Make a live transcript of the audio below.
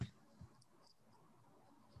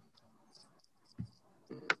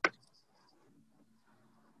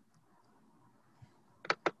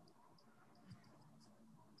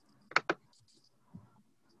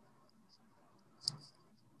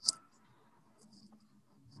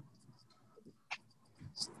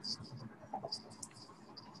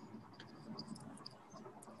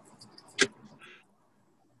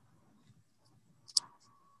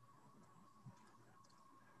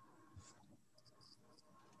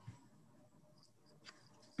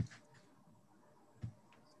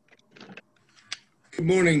Good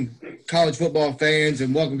morning, college football fans,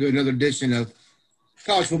 and welcome to another edition of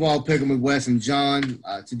College Football Pick'em with Wes and John.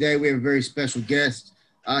 Today we have a very special guest.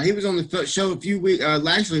 He was on the show a few weeks,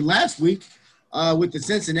 last week, with the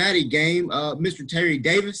Cincinnati game, Mr. Terry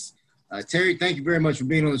Davis. Terry, thank you very much for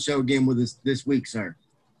being on the show again with us this week, sir.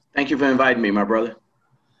 Thank you for inviting me, my brother.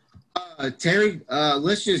 Terry,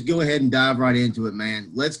 let's just go ahead and dive right into it, man.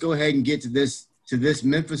 Let's go ahead and get to this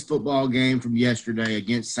Memphis football game from yesterday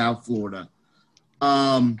against South Florida.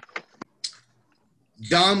 John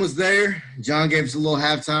was there. John gave us a little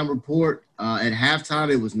halftime report. At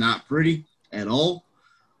halftime, it was not pretty at all.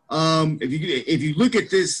 If you look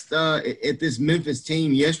at this Memphis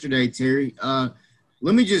team yesterday, Terry,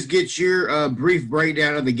 let me just get your brief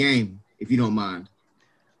breakdown of the game, if you don't mind.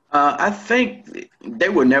 I think they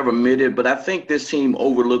were never admitted, but I think this team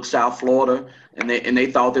overlooked South Florida, and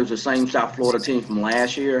they thought it was the same South Florida team from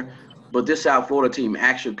last year. But this South Florida team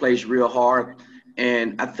actually plays real hard,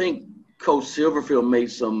 and I think Coach Silverfield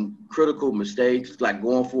made some critical mistakes, like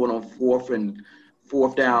going for it on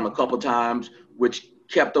fourth down a couple times, which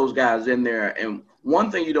kept those guys in there. And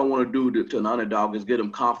one thing you don't want to do to an underdog is get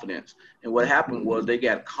them confidence. And what happened was they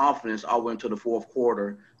got confidence all the way into the fourth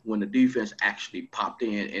quarter when the defense actually popped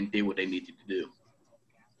in and did what they needed to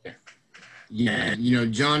do. Yeah,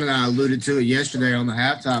 John and I alluded to it yesterday on the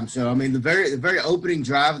halftime show. I mean, the very opening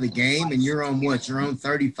drive of the game, and you're on what? You're on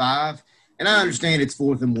 35. And I understand it's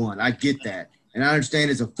 4th and 1. I get that. And I understand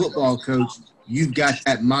as a football coach, you've got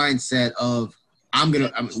that mindset of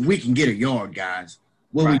we can get a yard, guys.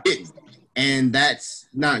 Well, right. We didn't. And that's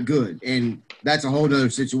not good. And that's a whole other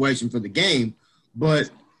situation for the game. But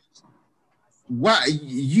why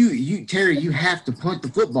Terry, you have to punt the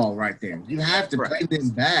football right there. You have to play them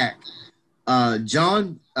back.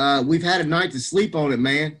 John, we've had a night to sleep on it,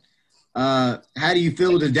 man. How do you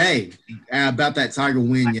feel today about that Tiger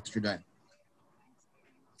win yesterday?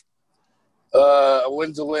 A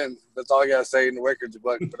win's a win. That's all I gotta say in the records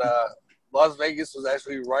book. But Las Vegas was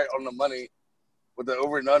actually right on the money with the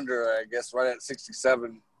over and under. I guess right at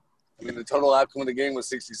 67. I mean, the total outcome of the game was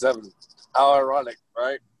 67. How ironic,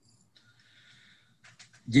 right?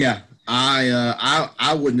 Yeah,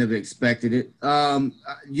 I wouldn't have expected it.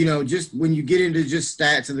 Just when you get into just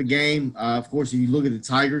stats of the game, of course, if you look at the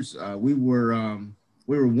Tigers, we were 1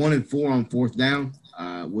 and 4 on fourth down,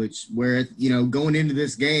 going into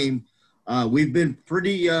this game. We've been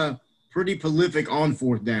pretty prolific on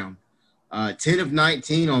fourth down. 10 of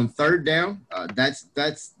 19 on third down.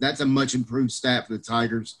 That's a much improved stat for the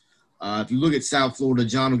Tigers. If you look at South Florida,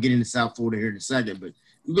 John will get into South Florida here in a second, but if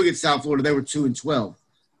you look at South Florida, they were 2 and 12.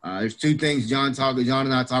 There's two things John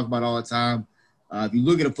and I talk about all the time. If you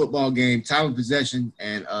look at a football game, time of possession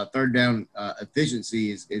and third down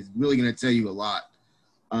efficiency is really going to tell you a lot.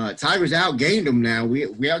 Tigers outgained them now. We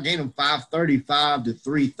outgained them 535 to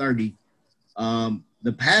 330.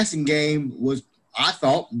 The passing game I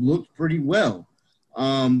thought looked pretty well.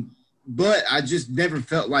 But I just never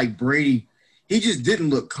felt like Brady. He just didn't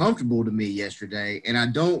look comfortable to me yesterday. And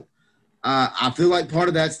I feel like part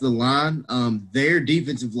of that's the line. Their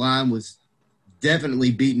defensive line was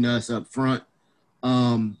definitely beating us up front,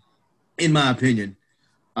 in my opinion.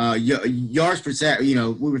 Yards per sack, we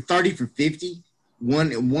were 30 for 50,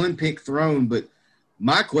 one pick thrown. But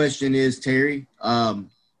my question is, Terry,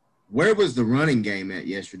 where was the running game at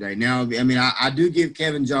yesterday? Now, I mean, I do give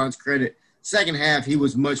Kevin Johns credit. Second half, he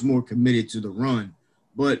was much more committed to the run.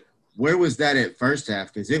 But where was that at first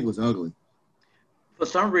half? Because it was ugly. For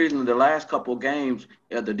some reason, the last couple of games,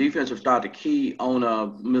 the defense have started to key on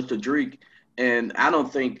Mr. Drake, and I don't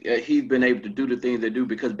think he's been able to do the things they do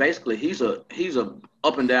because basically he's a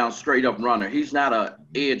up and down, straight up runner. He's not a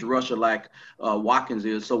edge rusher like Watkins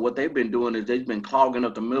is. So what they've been doing is they've been clogging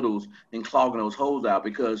up the middles and clogging those holes out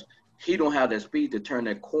because he don't have that speed to turn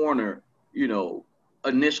that corner,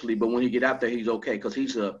 initially. But when he get out there, he's okay because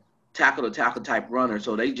he's a tackle-to-tackle type runner.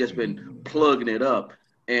 So they just been plugging it up.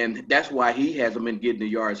 And that's why he hasn't been getting the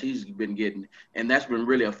yards he's been getting. And that's been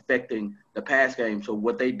really affecting the pass game. So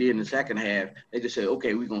what they did in the second half, they just said,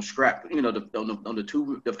 okay, we're going to scrap, on the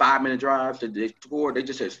 5-minute drives that they scored, they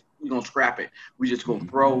just said, we're going to scrap it. We're just going to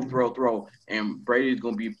throw. And Brady's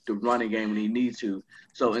going to be the running game when he needs to.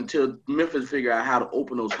 So until Memphis figure out how to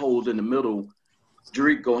open those holes in the middle,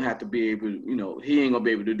 Drake going to have to be able to, he ain't going to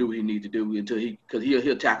be able to do what he needs to do because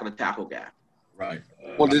he'll tackle the tackle guy. Right.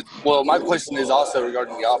 Well, my question is also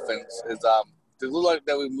regarding the offense. Did it look like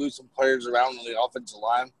that we moved some players around on the offensive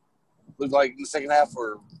line? Looked like in the second half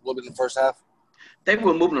or a little bit in the first half? They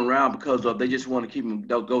were moving around because they just want to keep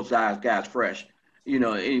those guys fresh.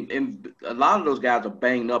 And a lot of those guys are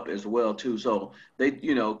banged up as well too. So they,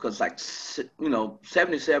 because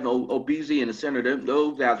 77 OBZ in the center,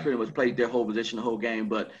 those guys pretty much played their whole position the whole game.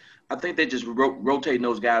 But I think they just rotating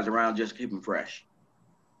those guys around just to keep them fresh.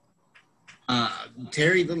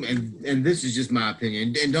 Terry, and this is just my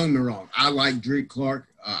opinion, and don't get me wrong, I like Drake Clark.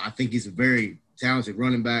 I think he's a very talented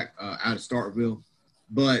running back out of Starkville.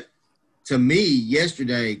 But to me,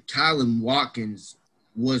 yesterday, Kylan Watkins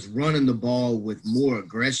was running the ball with more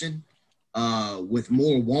aggression, with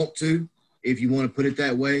more want to, if you want to put it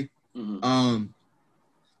that way. Mm-hmm.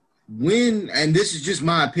 And this is just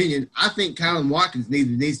my opinion, I think Kylan Watkins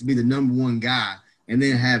needs to be the number one guy and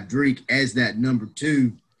then have Drake as that number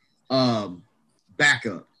two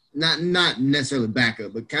backup. Not necessarily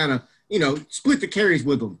backup, but kind of, split the carries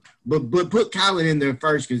with him. But put Kylan in there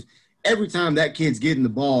first, because every time that kid's getting the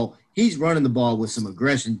ball, he's running the ball with some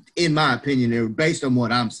aggression, in my opinion, based on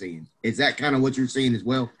what I'm seeing. Is that kind of what you're seeing as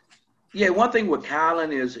well? Yeah, one thing with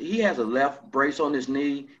Kylan is he has a left brace on his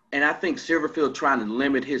knee, and I think Silverfield trying to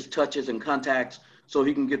limit his touches and contacts so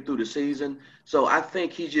he can get through the season. So I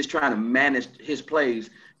think he's just trying to manage his plays,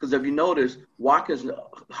 because if you notice, Watkins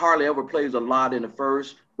hardly ever plays a lot in the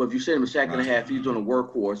first, but if you see him in the second half, he's doing a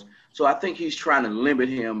workhorse. So I think he's trying to limit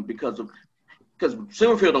him because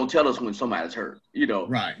Silverfield don't tell us when somebody's hurt,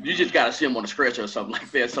 Right. You just got to see him on a stretcher or something like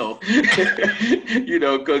that. So,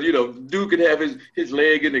 because, dude can have his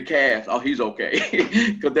leg in the cast. Oh, he's okay.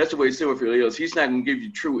 Because that's the way Silverfield is. He's not going to give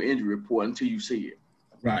you true injury report until you see it.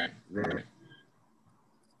 Right.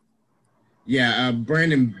 Yeah,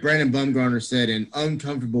 Brandon Bumgarner said an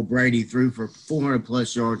uncomfortable Brady threw for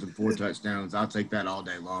 400-plus yards and 4 touchdowns. I'll take that all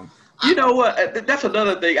day long. You know what? That's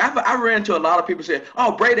another thing. I ran into a lot of people saying,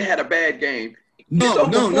 "Oh, Brady had a bad game." No.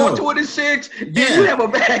 426, yeah. You have a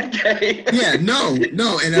bad game. Yeah, no.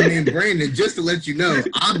 And I mean, Brandon, just to let you know,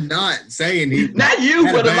 I'm not saying he not you,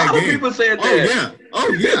 but a lot of people said that.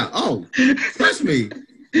 Oh, yeah. Oh, trust me.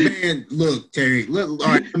 Man, look, Terry, all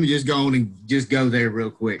right, let me just go on and just go there real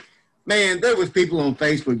quick. Man, there was people on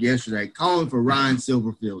Facebook yesterday calling for Ryan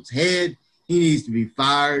Silverfield's head. He needs to be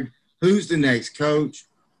fired. Who's the next coach?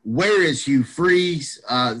 Where is Hugh Freeze?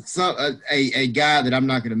 A guy that I'm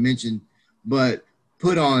not going to mention, but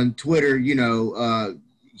put on Twitter, Hugh,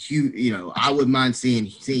 I wouldn't mind seeing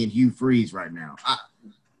Hugh Freeze right now.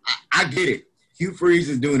 I get it. Hugh Freeze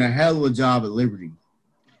is doing a hell of a job at Liberty.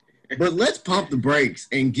 But let's pump the brakes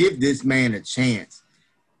and give this man a chance.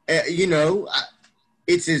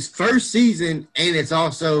 It's his first season, and it's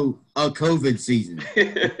also a COVID season.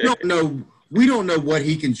 We don't know what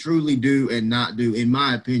he can truly do and not do, in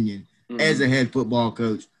my opinion, as a head football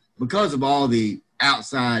coach, because of all the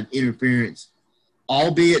outside interference,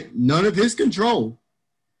 albeit none of his control.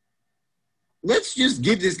 Let's just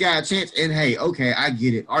give this guy a chance. And, hey, okay, I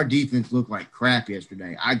get it. Our defense looked like crap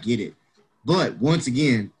yesterday. I get it. But, once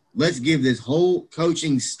again, let's give this whole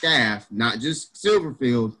coaching staff, not just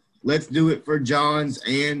Silverfield, let's do it for Johns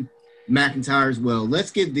and McIntyre as well.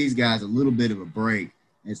 Let's give these guys a little bit of a break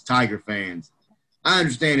as Tiger fans. I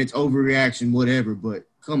understand it's overreaction, whatever, but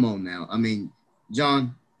come on now. I mean,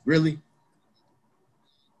 John, really?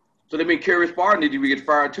 So that means Kerry Spartan need to get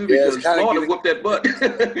fired too, because Florida whooped that butt.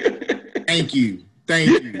 Thank you.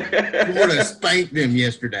 Florida spanked them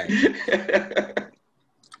yesterday.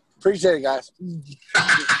 Appreciate it, guys.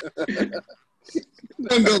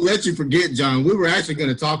 I'm going to let you forget, John. We were actually going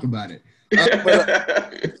to talk about it.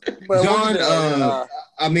 John,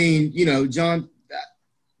 John,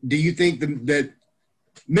 do you think that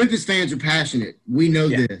Memphis fans are passionate? We know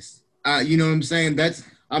this. You know what I'm saying?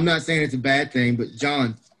 I'm not saying it's a bad thing, but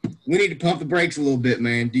John, we need to pump the brakes a little bit,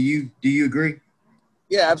 man. Do you agree?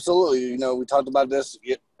 Yeah, absolutely. We talked about this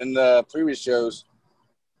in the previous shows.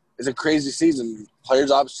 It's a crazy season.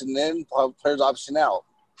 Players option in, players option out,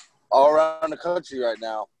 all around the country right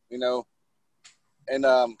now. And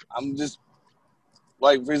I'm just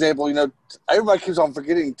like, for example, everybody keeps on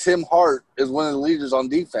forgetting Tim Hart is one of the leaders on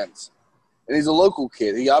defense, and he's a local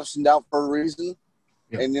kid. He optioned out for a reason,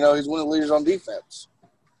 and he's one of the leaders on defense.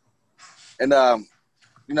 And I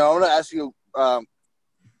want to ask you. I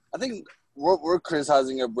think what we're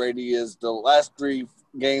criticizing of Brady is the last 3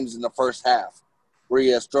 games in the first half where he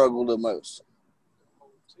has struggled the most,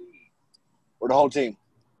 or the whole team.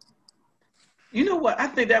 You know what? I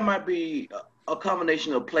think that might be a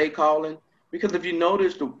combination of play calling, because if you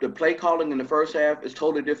notice, the play calling in the first half is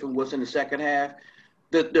totally different what's in the second half.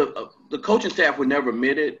 The coaching staff would never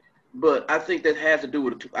admit it, but I think that has to do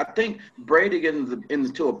with – I think Brady gets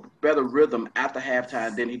into a better rhythm after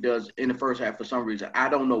halftime than he does in the first half for some reason. I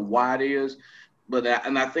don't know why it is, but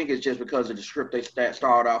I think it's just because of the script they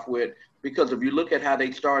start off with, because if you look at how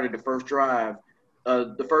they started the first drive,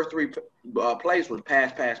 the first three plays was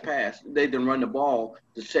pass, pass, pass. They didn't run the ball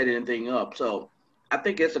to set anything up. So I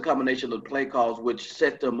think it's a combination of the play calls which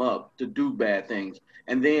set them up to do bad things.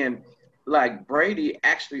 And then, like Brady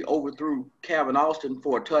actually overthrew Calvin Austin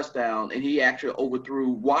for a touchdown, and he actually overthrew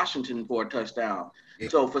Washington for a touchdown.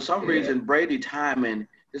 So for some reason, Brady timing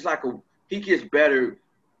is like he gets better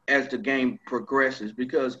as the game progresses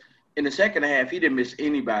because in the second half he didn't miss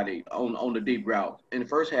anybody on the deep route. In the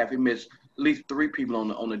first half he missed at least 3 people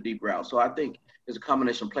on the deep route. So I think it's a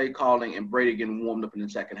combination of play calling and Brady getting warmed up in the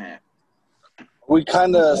second half. We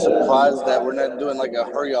kind of surprised that we're not doing like a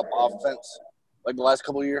hurry up offense like the last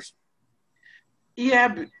couple of years.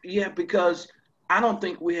 Yeah, because I don't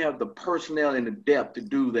think we have the personnel and the depth to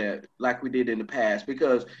do that like we did in the past.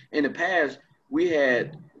 Because in the past we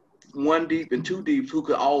had 1 deep and 2 deeps who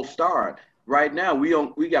could all start. Right now we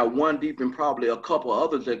got 1 deep and probably a couple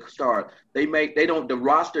others that could start. The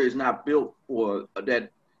roster is not built for that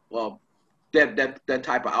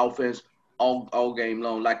type of offense all game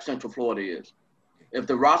long like Central Florida is. If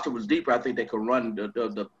the roster was deeper, I think they could run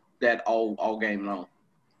that all game long.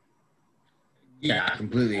 Yeah, I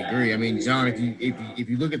completely agree. I mean, John, if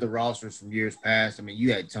you look at the rosters from years past, I mean,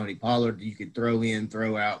 you had Tony Pollard you could throw in,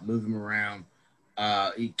 throw out, move him around.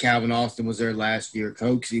 Calvin Austin was there last year.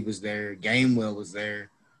 Coxie was there. Gainwell was there,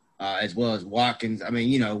 as well as Watkins. I mean,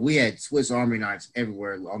 you know, we had Swiss Army knives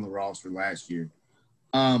everywhere on the roster last year.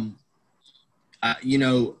 You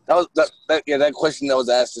know, that question that was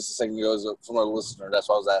asked just a second ago was from a listener. That's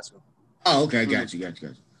what I was asking. Oh, okay, got you.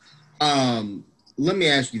 Let me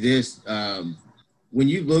ask you this: when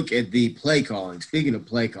you look at the play calling, speaking of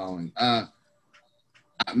play calling,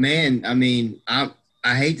 man, I mean, I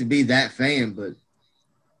hate to be that fan, but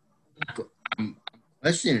I'm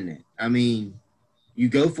questioning it. I mean, you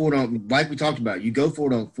go for it on, like we talked about, you go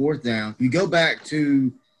for it on 4th down. You go back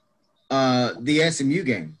to the SMU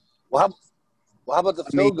game. Well, how about the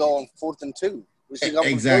field goal on 4th and 2? We should go for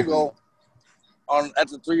the field goal at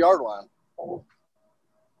the 3-yard line.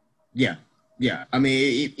 Yeah. I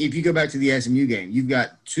mean, if you go back to the SMU game, you've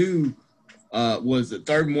got 2 was it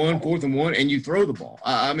 3rd and 1, 4th and 1, and you throw the ball.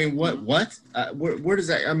 I mean, what? Where does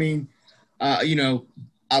that? I mean, you know,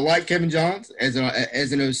 I like Kevin Johns as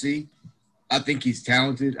an OC. I think he's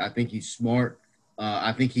talented. I think he's smart.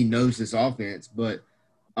 I think he knows this offense. But,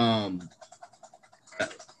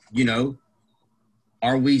 you know,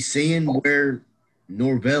 are we seeing where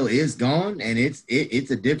Norvell is gone and it's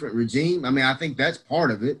a different regime? I mean, I think that's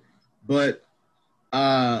part of it. But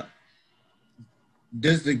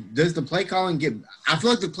does the play calling get – I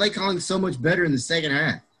feel like the play calling is so much better in the second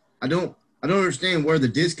half. I don't understand where the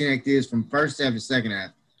disconnect is from first half to second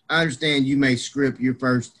half. I understand you may script your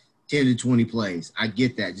first 10 to 20 plays. I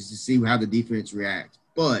get that just to see how the defense reacts.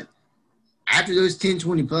 But after those 10,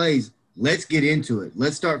 20 plays, let's get into it.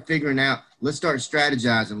 Let's start figuring out. Let's start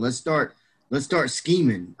strategizing. Let's start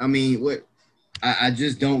scheming. I mean, I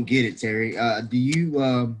just don't get it, Terry. Do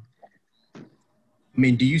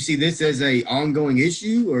you see this as a ongoing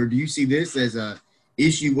issue, or do you see this as a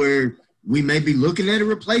issue where we may be looking at a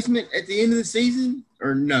replacement at the end of the season,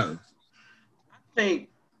 or no? I think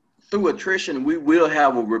through attrition, we will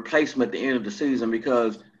have a replacement at the end of the season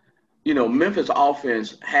because, you know, Memphis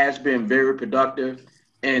offense has been very productive,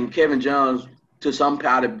 and Kevin Johns, to some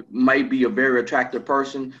part, may be a very attractive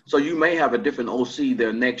person. So you may have a different OC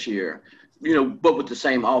there next year, you know, but with the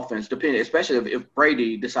same offense, depending, especially if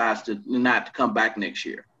Brady decides to not to come back next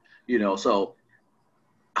year, you know. So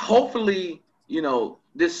hopefully, you know,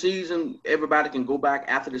 this season, everybody can go back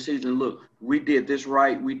after the season, look, we did this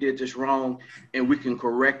right, we did this wrong, and we can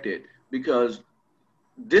correct it because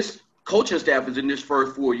this coaching staff is in this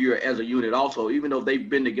first 4 year as a unit also. Even though they've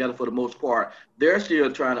been together for the most part, they're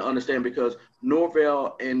still trying to understand because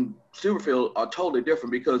Norvell and Silverfield are totally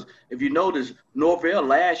different because if you notice, Norvell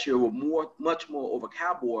last year was much more of a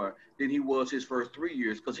cowboy than he was his first 3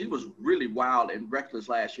 years because he was really wild and reckless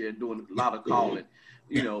last year doing a lot of calling.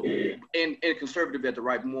 You know, and conservative at the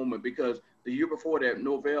right moment because the year before that,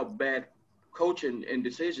 Norvell bad coaching and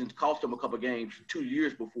decisions cost him a couple of games 2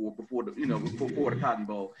 years before the Cotton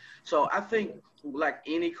Bowl. So I think like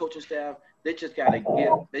any coaching staff, they just got to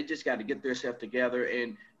get themselves together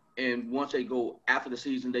and once they go after the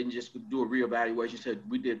season, they can just do a reevaluation. Say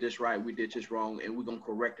we did this right, we did this wrong, and we're gonna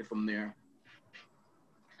correct it from there.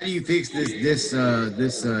 How do you fix this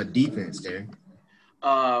defense, Terry?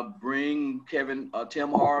 Bring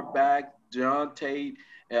Tim Hart back, John Tate,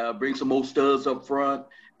 bring some more studs up front,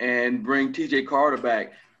 and bring TJ Carter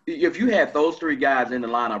back. If you had those 3 guys in the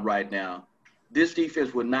lineup right now, this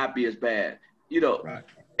defense would not be as bad. You know, right.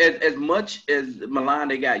 As much as Milan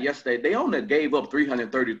they got yesterday, they only gave up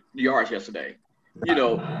 330 yards yesterday. You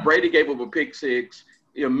know, Brady gave up a pick six.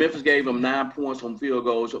 You know, Memphis gave them 9 points on field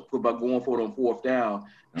goals by going for it on fourth down.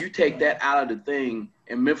 You take that out of the thing,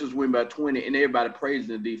 and Memphis win by 20, and everybody praising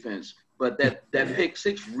the defense. But that pick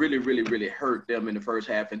six really, really, really hurt them in the first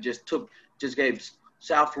half, and just gave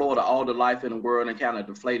South Florida all the life in the world and kind of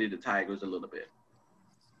deflated the Tigers a little bit.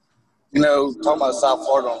 You know, talking about South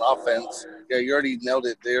Florida on offense, yeah, you already nailed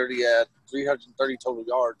it. They already had 330 total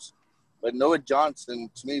yards. But Noah Johnson,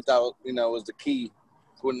 to me, thought, was the key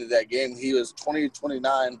going into that game. He was 20-29,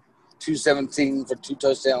 217 for 2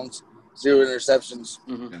 touchdowns, 0 interceptions.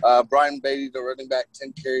 Mm-hmm. Brian Beatty, the running back,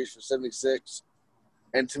 10 carries for 76.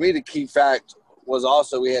 And to me, the key fact was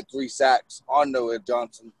also we had 3 sacks on Noah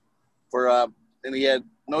Johnson. And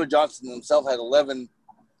Noah Johnson himself had 11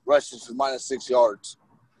 rushes for -6 yards.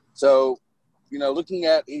 So, looking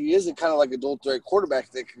at, he is a kind of like a dual threat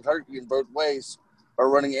quarterback that can hurt you in both ways by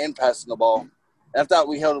running and passing the ball. And I thought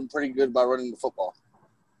we held him pretty good by running the football.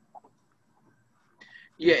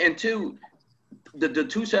 Yeah, and the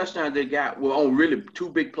 2 touchdowns they got were on really 2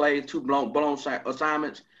 big plays, 2 blown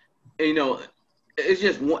assignments. And,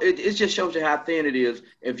 it just shows you how thin it is.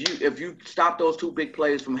 If you stop those 2 big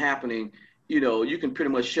plays from happening, you can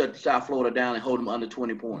pretty much shut South Florida down and hold them under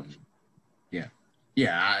 20 points. Yeah.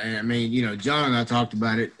 Yeah. I mean, John and I talked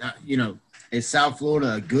about it. Is South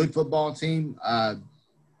Florida a good football team?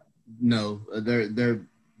 No, they're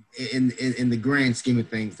in the grand scheme of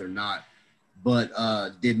things, they're not. But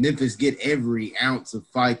did Memphis get every ounce of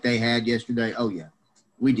fight they had yesterday? Oh yeah,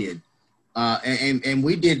 we did. And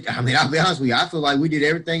we did. I mean, I'll be honest with you. I feel like we did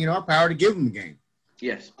everything in our power to give them the game.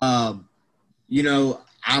 Yes.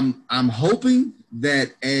 I'm hoping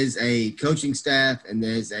that as a coaching staff and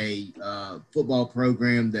as a football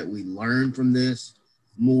program that we learn from this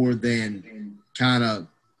more than kind of,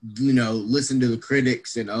 listen to the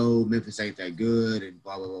critics and, Memphis ain't that good and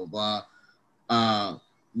blah, blah, blah, blah.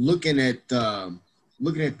 Looking at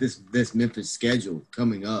this Memphis schedule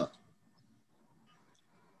coming up.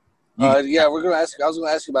 We're going to ask. I was going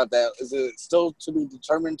to ask you about that. Is it still to be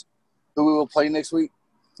determined who we will play next week?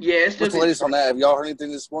 Yeah, it's what's the latest on that? Have y'all heard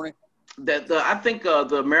anything this morning? I think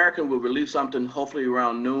the American will release something hopefully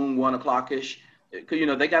around noon, 1 o'clock-ish.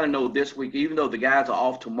 Because, they got to know this week, even though the guys are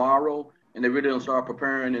off tomorrow and they really don't start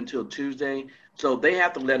preparing until Tuesday. So they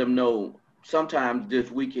have to let them know sometime this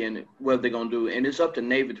weekend what they're going to do. And it's up to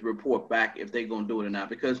Navy to report back if they're going to do it or not,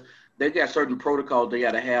 because they got certain protocols they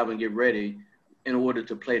got to have and get ready in order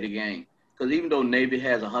to play the game. Because even though Navy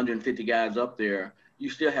has 150 guys up there, you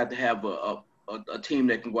still have to have a team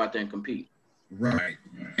that can go out there and compete. Right.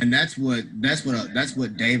 And that's what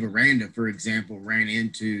Dave Aranda, for example, ran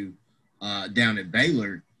into down at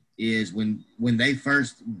Baylor is when that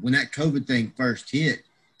COVID thing first hit,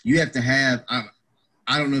 you have to have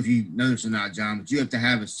I don't know if you know this or not, John, but you have to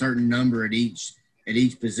have a certain number at each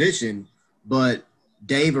position. But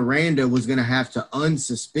Dave Aranda was going to have to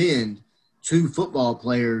unsuspend 2 football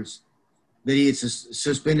players that he had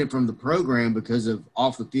suspended from the program because of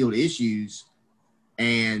off the field issues.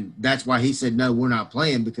 And that's why he said, no, we're not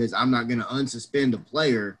playing, because I'm not going to unsuspend a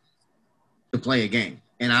player to play a game.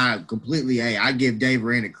 And I give Dave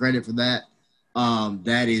Aranda credit for that.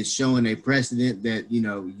 That is showing a precedent that,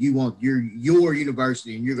 you want your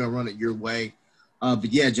university and you're going to run it your way.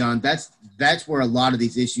 But yeah, John, that's where a lot of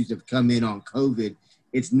these issues have come in on COVID.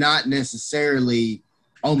 It's not necessarily,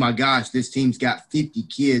 oh my gosh, this team's got 50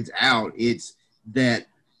 kids out. It's that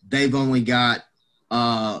they've only got,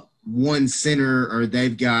 1 center, or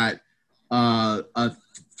they've got a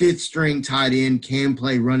 5th string tight end can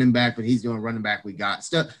play running back, but he's the only running back we got.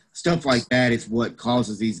 Stuff like that is what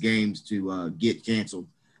causes these games to get canceled.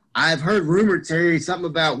 I've heard rumor, Terry, something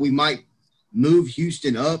about we might move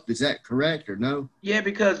Houston up. Is that correct or no? Yeah,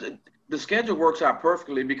 because the schedule works out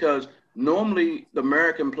perfectly, because normally the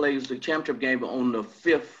American plays the championship game on the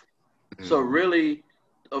 5th. Mm-hmm. So really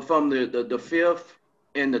from the 5th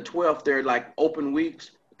and the 12th, they're like open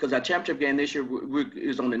weeks. Because our championship game this year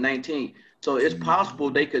is on the 19th. So it's possible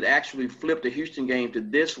they could actually flip the Houston game to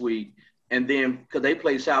this week. And then because they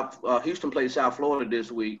play Houston plays South Florida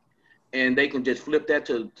this week, and they can just flip that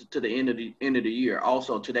to the end of the year,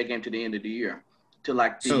 also to that game to the end of the year, to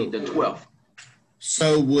like the 12th.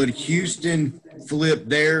 So would Houston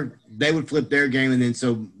they would flip their game, and then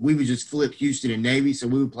so we would just flip Houston and Navy. So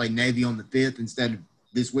we would play Navy on the 5th instead of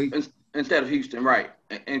this week? Instead of Houston, right,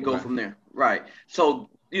 and go from there. Right. So,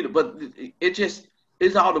 but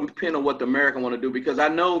it's all depending on what the American want to do, because I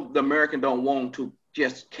know the American don't want to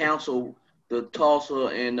just cancel the Tulsa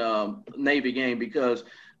and Navy game, because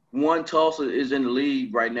one, Tulsa is in the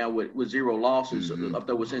league right now with 0 losses up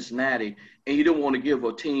there with Cincinnati, and you don't want to give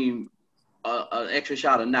a team an extra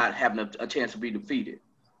shot of not having a chance to be defeated.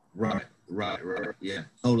 Right. Yeah,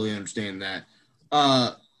 totally understand that.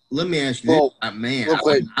 Let me ask you this, man. Real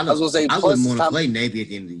quick, I was gonna say, I wouldn't want to play Navy at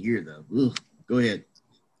the end of the year, though. Ugh. Go ahead.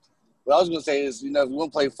 What I was gonna say is, if you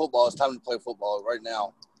want to play football, it's time to play football right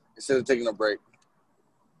now instead of taking a break.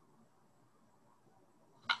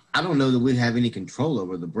 I don't know that we'd have any control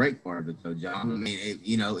over the break part of it, though, John. I mean, if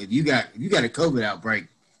you got a COVID outbreak,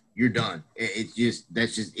 you're done. It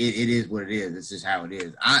is what it is. It's just how it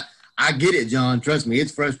is. I get it, John. Trust me,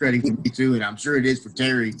 it's frustrating for me too, and I'm sure it is for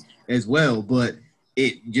Terry as well. But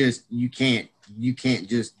you can't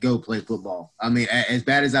just go play football. I mean, as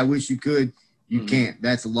bad as I wish you could, you can't.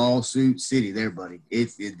 That's a lawsuit city there, buddy.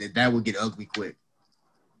 That would get ugly quick.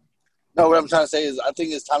 No, what I'm trying to say is, I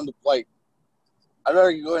think it's time to play. I'd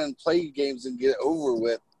rather go ahead and play games and get it over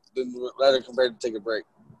with than rather compared to take a break.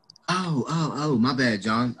 Oh, my bad,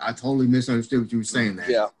 John. I totally misunderstood what you were saying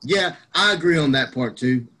there. Yeah, I agree on that part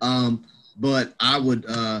too. But I would,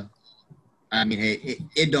 I mean, hey,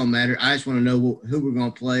 it don't matter. I just want to know who we're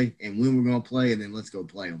going to play and when we're going to play, and then let's go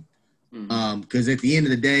play them. Because at the end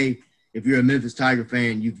of the day, if you're a Memphis Tiger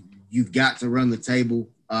fan, you've got to run the table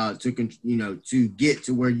to get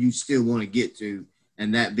to where you still want to get to,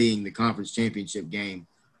 and that being the conference championship game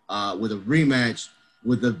with a rematch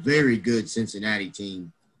with a very good Cincinnati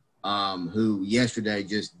team who yesterday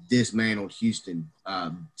just dismantled Houston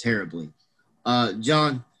terribly.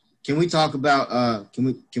 John, can we talk about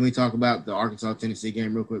the Arkansas-Tennessee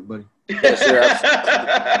game real quick, buddy? Yes, sir.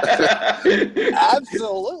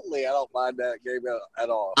 Absolutely. I don't mind that game at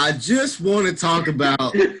all. I just want to talk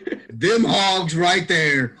about them Hogs right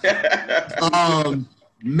there.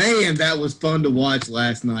 Man, that was fun to watch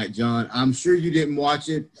last night, John. I'm sure you didn't watch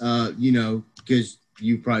it, because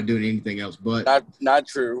you're probably doing anything else. But not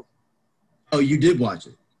true. Oh, you did watch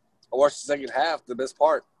it? I watched the second half, the best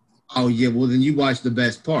part. Oh, yeah. Well, then you watched the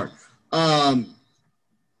best part.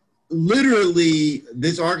 Literally,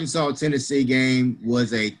 this Arkansas-Tennessee game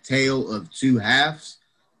was a tale of two halves.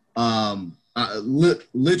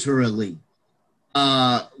 Literally.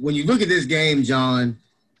 When you look at this game, John,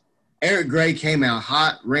 Eric Gray came out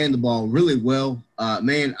hot, ran the ball really well.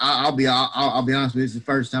 Man, I'll be honest with you, this is the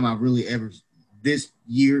first time I've really ever this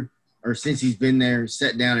year or since he's been there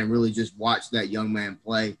sat down and really just watched that young man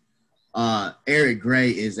play. Eric Gray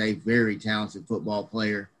is a very talented football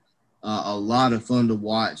player. A lot of fun to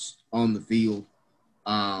watch on the field.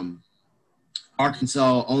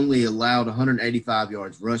 Arkansas only allowed 185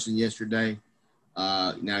 yards rushing yesterday.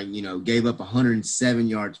 Gave up 107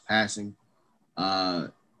 yards passing.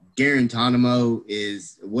 Guarantano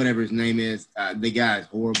is whatever his name is. The guy is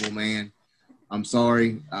horrible, man. I'm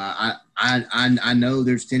sorry. I know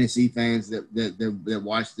there's Tennessee fans that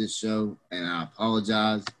watch this show, and I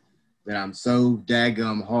apologize that I'm so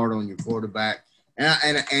daggum hard on your quarterback.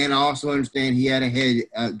 And I also understand he had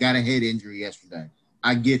got a head injury yesterday.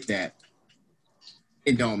 I get that.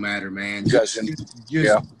 It don't matter, man. Just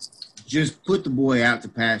put the boy out to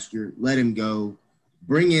pasture. Let him go.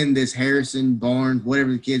 Bring in this Harrison Barnes,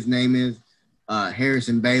 whatever the kid's name is,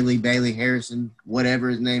 Harrison Bailey Harrison, whatever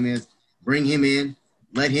his name is. Bring him in.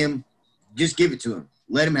 Let him just give it to him.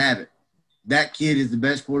 Let him have it. That kid is the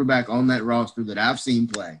best quarterback on that roster that I've seen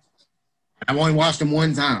play. I've only watched him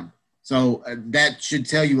one time. So that should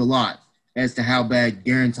tell you a lot as to how bad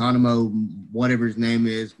Guarantano, whatever his name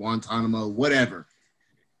is, Guantanamo, whatever.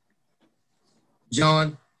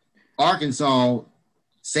 John, Arkansas,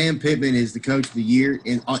 Sam Pittman is the coach of the year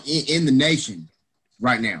in the nation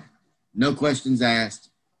right now. No questions asked.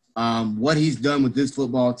 What he's done with this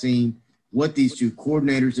football team, what these two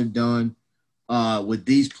coordinators have done with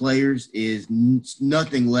these players is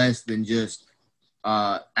nothing less than just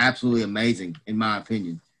absolutely amazing, in my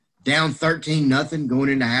opinion. Down 13-0 going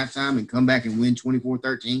into halftime and come back and win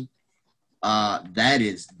 24-13. That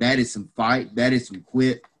is some fight. That is some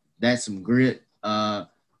quit. That's some grit.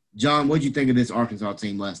 John, what did you think of this Arkansas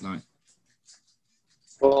team last night?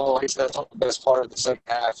 Well, like I said, that's not the best part of the second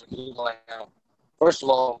half. First of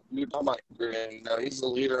all, you're talking about Green. He's the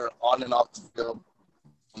leader on and off the field.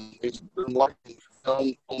 He's been watching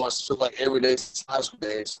film almost feel like every day since high school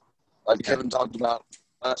days, like Kevin talked about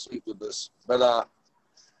last week with this. But,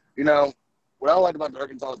 what I liked about the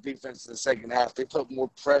Arkansas defense in the second half, they put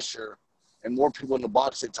more pressure and more people in the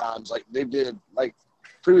box at times, like they did, like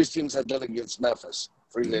previous teams have done against Memphis,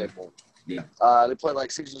 for example. Yeah. They put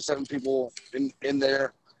like 6 or 7 people in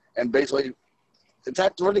there and basically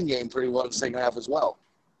attacked the running game pretty well in the second half as well.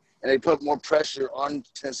 And they put more pressure on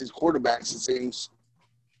Tennessee's quarterbacks, it seems.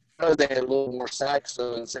 They had a little more sacks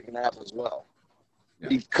in the second half as well. Yeah.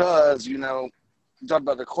 Because, you talk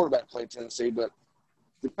about the quarterback play Tennessee, but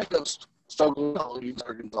the backups Stokely against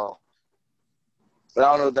Arkansas. But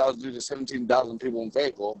I don't know if that was due to 17,000 people in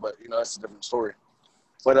Fayetteville, but, that's a different story.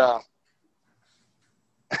 But,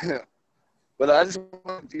 but I just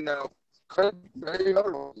want, credit Barry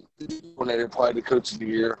Odom when they applied the Coach of the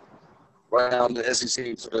Year right now in the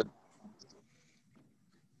SEC.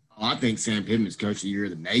 I think Sam Pittman's Coach of the Year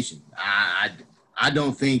of the nation. I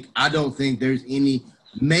don't think there's any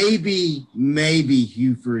maybe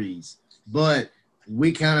Hugh Freeze, but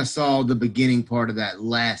we kind of saw the beginning part of that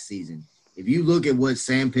last season. If you look at what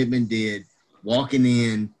Sam Pittman did walking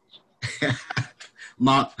in,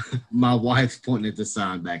 my wife's pointing at the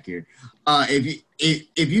sign back here. If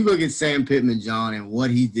you look at Sam Pittman, John, and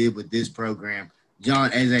what he did with this program,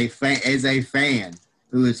 John, as a fan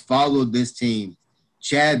who has followed this team,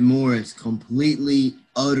 Chad Morris completely,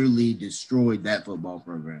 utterly destroyed that football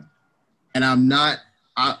program. And I'm not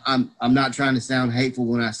trying to sound hateful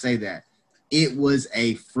when I say that. It was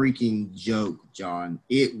a freaking joke, John.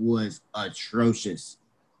 It was atrocious.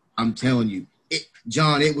 I'm telling you.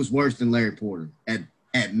 John, it was worse than Larry Porter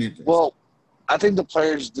at Memphis. Well, I think the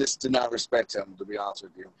players just did not respect him, to be honest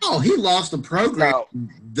with you. Oh, he lost the program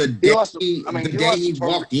the day he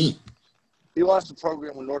walked in. He lost the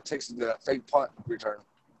program when North Texas did that fake punt return.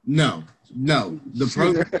 No. The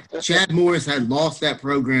program Chad Morris had lost that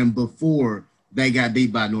program before they got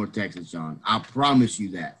beat by North Texas, John. I promise you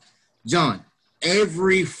that. John,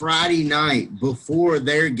 every Friday night before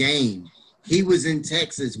their game, he was in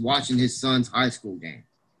Texas watching his son's high school game.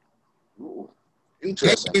 Ooh,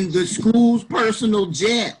 taking the school's personal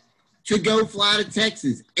jet to go fly to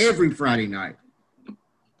Texas every Friday night.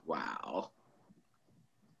 Wow.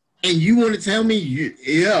 And you want to tell me,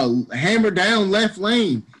 hammer down left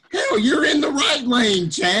lane. Hell, you're in the right lane,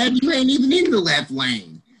 Chad. You ain't even in the left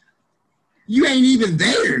lane. You ain't even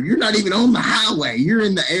there. You're not even on the highway. You're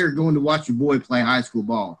in the air going to watch your boy play high school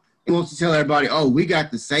ball. He wants to tell everybody, oh, we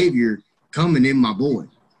got the savior coming in, my boy.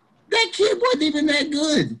 That kid wasn't even that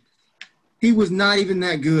good. He was not even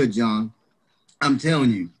that good, John. I'm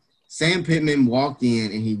telling you, Sam Pittman walked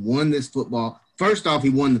in and he won this football. First off, he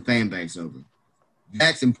won the fan base over.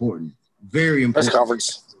 That's important. Very important. Press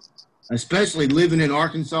conference. Especially living in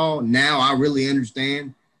Arkansas, now I really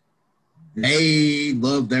understand. They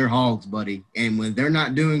love their Hogs, buddy. And when they're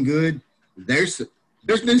not doing good, there's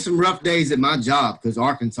been some rough days at my job because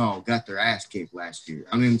Arkansas got their ass kicked last year.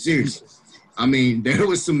 I mean, seriously. I mean, there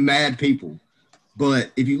was some mad people.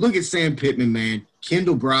 But if you look at Sam Pittman, man,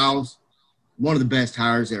 Kendall Browse, one of the best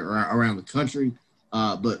hires around the country.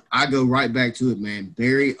 But I go right back to it, man.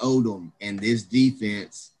 Barry Odom and this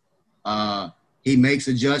defense, he makes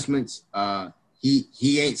adjustments.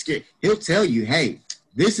 He ain't scared. He'll tell you, hey,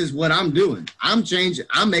 this is what I'm doing. I'm changing.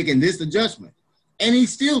 I'm making this adjustment. And he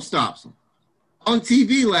still stops them. On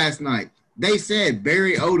TV last night, they said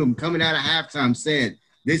Barry Odom coming out of halftime said,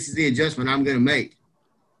 this is the adjustment I'm going to make.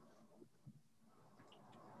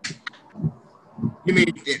 You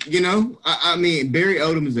mean, I mean, Barry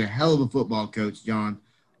Odom is a hell of a football coach, John.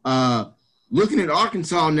 Looking at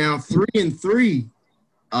Arkansas now, 3-3.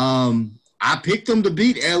 I picked them to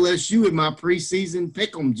beat LSU in my preseason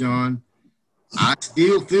pick 'em, John. I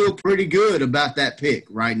still feel pretty good about that pick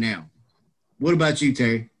right now. What about you,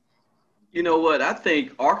 Terry? You know what? I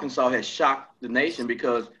think Arkansas has shocked the nation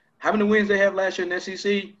because how many wins they have last year in the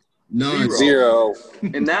SEC? None. Zero.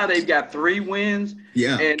 And now they've got 3 wins.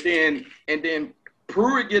 Yeah. And then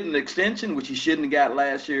Pruitt getting an extension, which he shouldn't have got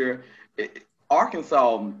last year.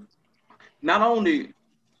 Arkansas, not only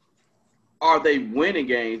are they winning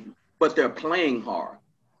games, but they're playing hard.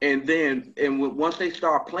 And once they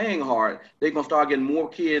start playing hard, they're going to start getting more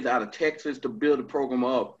kids out of Texas to build the program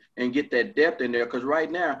up and get that depth in there. Because right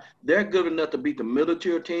now, they're good enough to beat the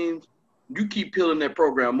middle-tier teams. You keep peeling that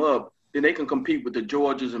program up, then they can compete with the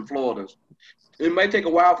Georgias and Floridas. It might take a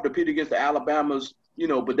while for the compete against the Alabamas,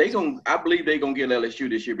 but I believe they're going to get LSU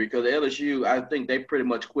this year because LSU, I think they pretty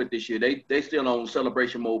much quit this year. They still on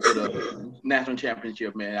celebration mode for the national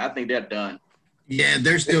championship, man. I think they're done. Yeah,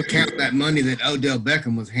 they're still counting that money that Odell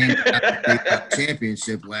Beckham was handing out the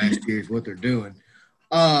championship last year is what they're doing.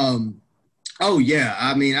 Yeah.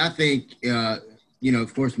 I mean, I think,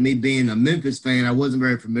 of course, me being a Memphis fan, I wasn't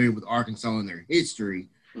very familiar with Arkansas and their history.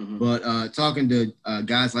 Mm-hmm. But talking to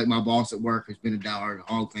guys like my boss at work who's been a diehard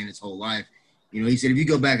Hog fan his whole life, he said if you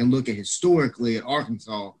go back and look at historically at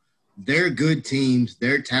Arkansas, they're good teams,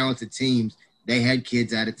 they're talented teams. They had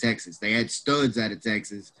kids out of Texas. They had studs out of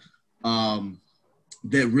Texas.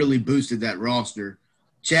 That really boosted that roster.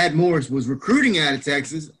 Chad Morris was recruiting out of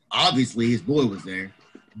Texas. Obviously, his boy was there.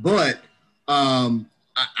 But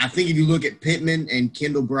I think if you look at Pittman and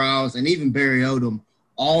Kendall Browse and even Barry Odom,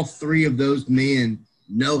 all 3 of those men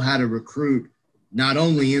know how to recruit not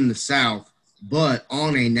only in the South, but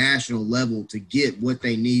on a national level to get what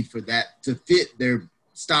they need for that to fit their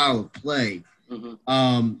style of play.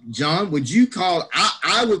 Mm-hmm. John, would you call –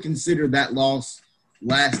 I would consider that loss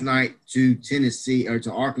last night to Tennessee or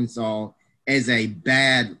to Arkansas as a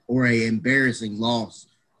bad or a embarrassing loss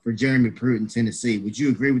for Jeremy Pruitt in Tennessee. Would you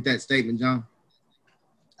agree with that statement, John?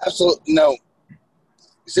 Absolutely. No.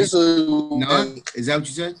 No? Is that what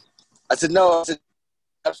you said? I said no. I said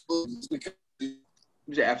absolutely.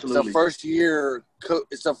 Absolutely. It's the first year.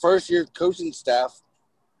 It's the first year coaching staff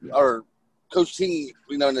or coaching,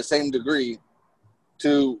 in the same degree.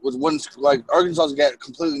 With one, like Arkansas's got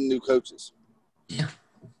completely new coaches. Yeah.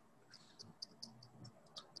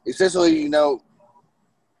 Essentially,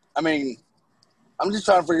 I mean, I'm just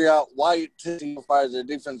trying to figure out why Tennessee fires their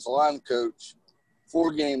defensive line coach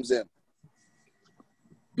 4 games in.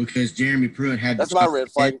 Because Jeremy Pruitt had. That's my red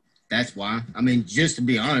flag. That's why. I mean, just to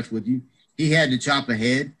be honest with you, he had to chop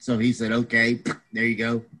ahead, so he said, "Okay, there you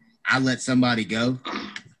go. I'll let somebody go."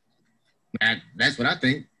 That's what I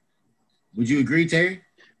think. Would you agree, Terry?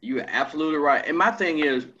 You're absolutely right. And my thing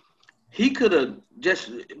is, he could have just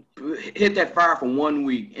hit that fire for 1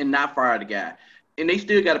 week and not fire the guy. And they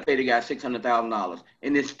still got to pay the guy $600,000.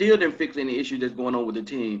 And it still didn't fix any issue that's going on with the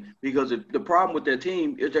team, because the problem with their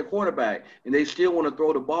team is their quarterback. And they still want to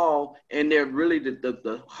throw the ball, and they're really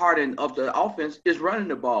the heart end of the offense is running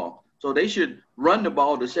the ball. So they should run the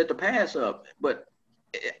ball to set the pass up. But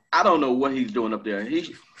I don't know what he's doing up there.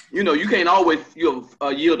 You can't always yield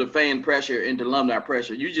to fan pressure and to alumni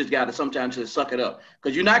pressure. You just got to sometimes just suck it up,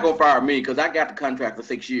 because you're not going to fire me because I got the contract for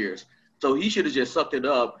 6 years. So he should have just sucked it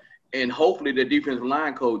up, and hopefully the defensive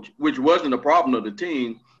line coach, which wasn't a problem of the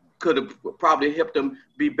team, could have probably helped them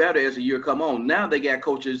be better as the year come on. Now they got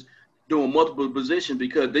coaches doing multiple positions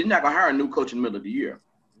because they're not going to hire a new coach in the middle of the year.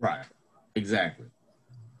 Right. Exactly.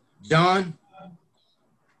 John,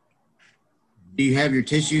 do you have your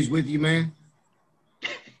tissues with you, man?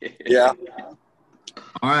 Yeah.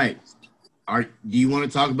 All right. Do you want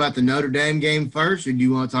to talk about the Notre Dame game first, or do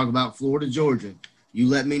you want to talk about Florida, Georgia? You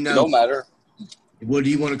let me know. It don't matter. What do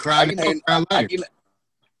you want to cry now or cry later?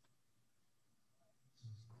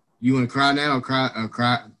 You want to cry now or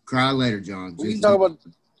cry later, John? We can talk about.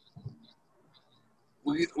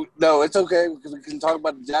 No, it's okay because we can talk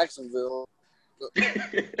about Jacksonville.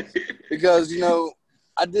 Because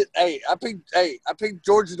I picked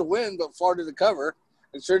Georgia to win, but Florida to cover,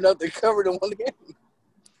 and sure enough, they covered and won the game.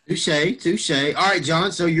 Touche. All right,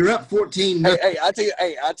 John. So you're up 14. I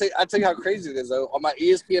tell you how crazy it is though. On my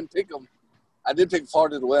ESPN pick'em, I did pick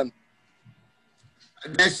Florida to win.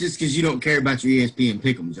 That's just because you don't care about your ESPN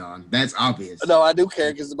pick'em, John. That's obvious. No, I do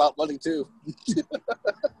care because it's about money too.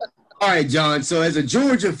 All right, John. So as a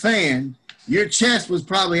Georgia fan, your chest was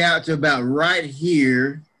probably out to about right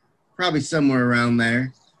here, probably somewhere around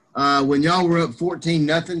there. When y'all were up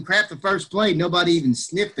 14-0, crap the first play, nobody even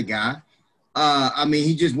sniffed the guy.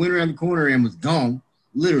 He just went around the corner and was gone,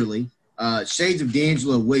 literally. Shades of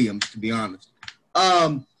D'Angelo Williams, to be honest.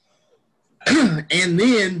 And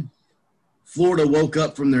then Florida woke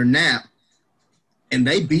up from their nap, and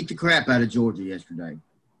they beat the crap out of Georgia yesterday.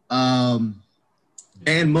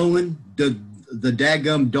 Dan Mullen, the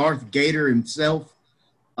daggum Darth Gator himself,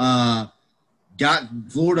 got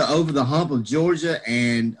Florida over the hump of Georgia,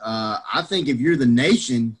 and I think if you're the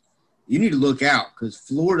nation, you need to look out because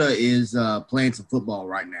Florida is playing some football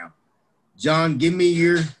right now. John,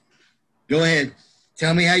 go ahead.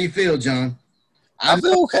 Tell me how you feel, John. I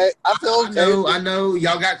feel okay. I know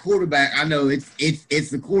y'all got quarterback. I know it's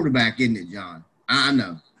the quarterback, isn't it, John? I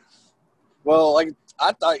know. Well, like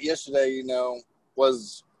I thought yesterday,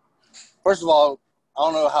 was first of all, I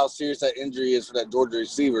don't know how serious that injury is for that Georgia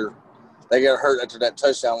receiver. They got hurt after that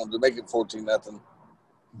touchdown to make it 14-0.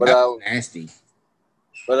 But nasty.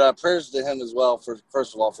 But prayers to him as well for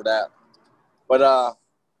that. But I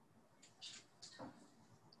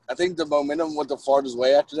think the momentum went to Florida's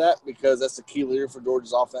way after that because that's the key leader for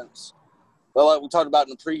Georgia's offense. But like we talked about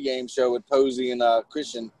in the pregame show with Posey and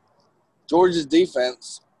Christian, Georgia's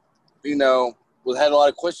defense, had a lot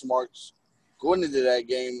of question marks going into that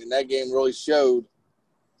game, and that game really showed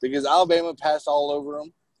because Alabama passed all over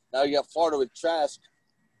them. Now you got Florida with Trask,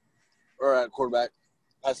 or at quarterback,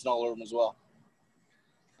 passing all over them as well.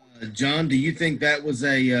 John, do you think that was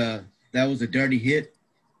a dirty hit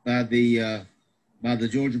by the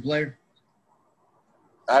Georgia player?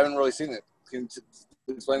 I haven't really seen it. Can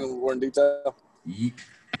you explain it more in detail?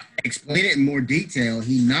 Explain it in more detail.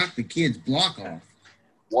 He knocked the kid's block off.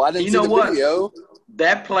 Well, I didn't see the video.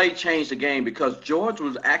 That play changed the game because Georgia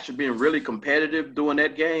was actually being really competitive during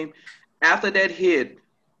that game. After that hit,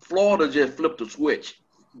 Florida just flipped the switch.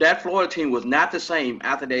 that Florida team was not the same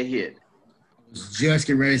after they hit. Just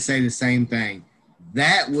getting ready to say the same thing.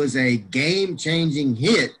 That was a game-changing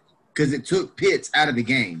hit because it took Pitts out of the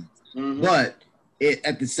game. Mm-hmm. But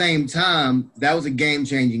at the same time, that was a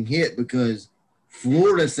game-changing hit because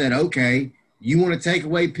Florida said, okay, you want to take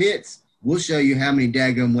away Pitts? We'll show you how many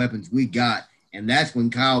daggum weapons we got. And that's when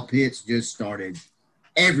Kyle Pitts just started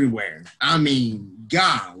everywhere. I mean,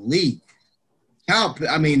 golly.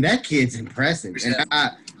 That kid's impressive. And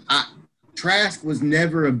Trask was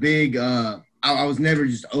never a big I was never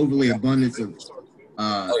just overly abundance of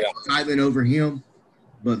excitement over him.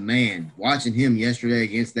 But, man, watching him yesterday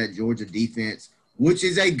against that Georgia defense, which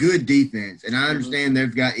is a good defense, and I understand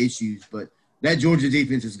they've got issues, but that Georgia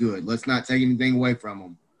defense is good. Let's not take anything away from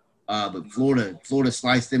them. But Florida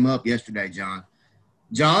sliced them up yesterday, John.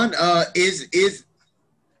 John, is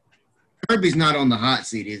Kirby's not on the hot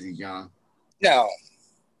seat, is he, John? No.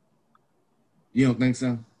 You don't think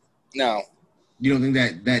so? No. You don't think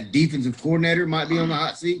that defensive coordinator might be on the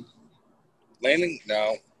hot seat? Lanning?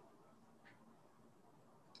 No.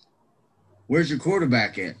 Where's your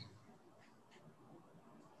quarterback at?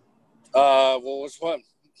 Which one?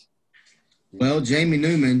 Well, Jamie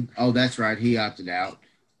Newman. Oh, that's right. He opted out.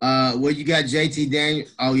 You got JT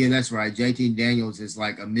Daniels. Oh, yeah, that's right. JT Daniels is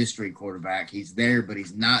like a mystery quarterback. He's there, but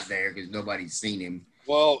he's not there because nobody's seen him.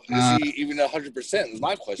 Well, is he even 100% is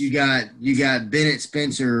my question. You got Bennett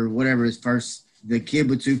Spencer, whatever his first, the kid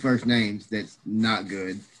with 2 first names that's not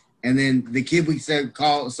good. And then the kid we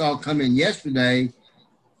saw come in yesterday,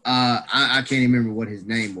 I can't even remember what his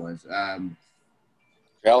name was.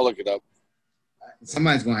 I'll look it up.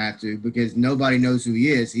 Somebody's going to have to because nobody knows who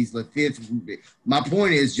he is. He's the 5th. My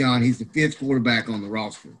point is, John, he's the 5th quarterback on the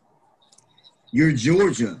roster. You're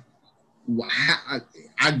Georgia.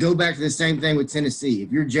 I go back to the same thing with Tennessee.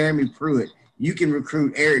 If you're Jeremy Pruitt, you can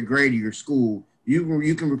recruit Eric Gray to your school.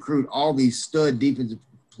 You can recruit all these stud defensive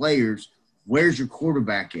players. Where's your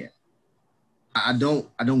quarterback at? I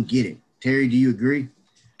don't get it. Terry, do you agree?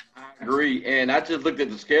 I agree, and I just looked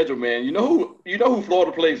at the schedule, man. You know who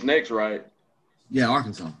Florida plays next, right? Yeah,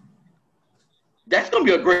 Arkansas. That's going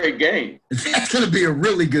to be a great game. That's going to be a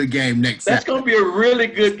really good game next That's going to be a really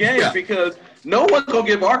good game because no one's going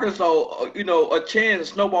to give Arkansas, a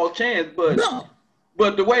snowball chance. But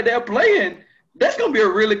the way they're playing, that's going to be a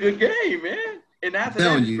really good game, man. And after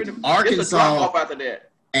that, Arkansas, it's a drop off after that.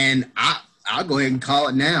 And I'll go ahead and call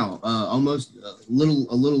it now. Almost a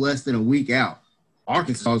little less than a week out.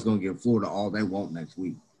 Arkansas is going to give Florida all they want next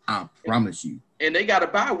week. I promise you. And they got a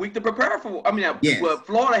bye week to prepare for.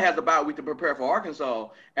 Florida has a bye week to prepare for Arkansas,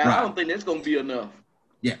 and right. I don't think that's going to be enough.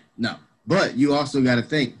 Yeah, no. But you also got to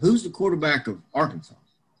think, who's the quarterback of Arkansas?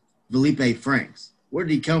 Felipe Franks. Where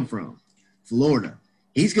did he come from? Florida.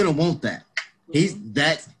 He's going to want that. He's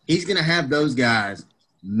going to have those guys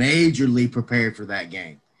majorly prepared for that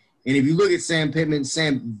game. And if you look at Sam Pittman,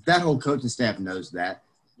 that whole coaching staff knows that.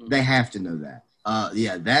 They have to know that.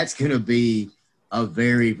 That's going to be a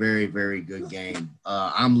very, very, very good game.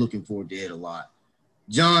 I'm looking forward to it a lot.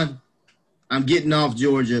 John, I'm getting off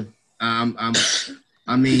Georgia. You're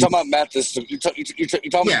talking about Mathis. You're talking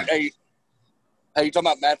about you talking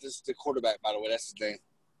about Mathis, the quarterback, by the way. That's his name.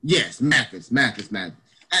 Yes, Mathis.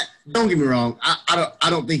 Don't get me wrong. I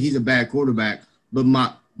don't think he's a bad quarterback. But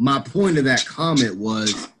my point of that comment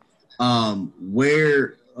was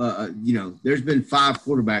there's been 5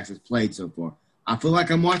 quarterbacks that's played so far. I feel like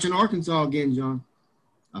I'm watching Arkansas again, John.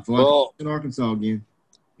 I'm watching Arkansas again.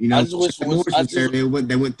 They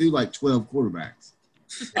went through like 12 quarterbacks.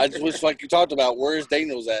 I just wish, like you talked about, where's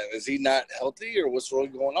Daniels at? Is he not healthy or what's really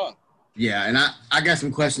going on? Yeah, and I got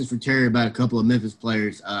some questions for Terry about a couple of Memphis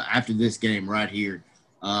players after this game right here.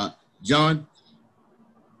 John,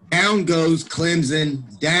 down goes Clemson.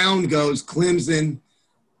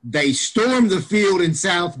 They stormed the field in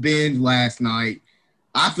South Bend last night.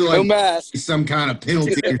 I feel like there's some kind of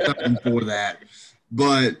penalty or something for that.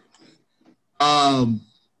 But freaking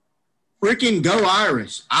go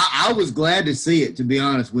Irish. I was glad to see it, to be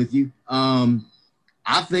honest with you. I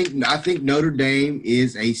think Notre Dame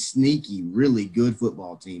is a sneaky, really good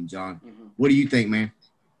football team, John. Mm-hmm. What do you think, man?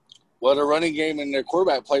 Well, the running game and their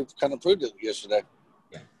quarterback play kind of proved it yesterday.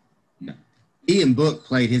 Yeah. Ian Book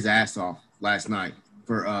played his ass off last night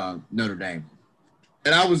for Notre Dame.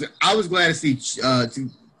 And I was glad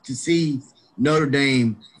to see Notre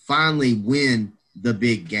Dame finally win the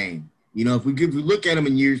big game. If we look at them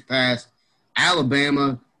in years past,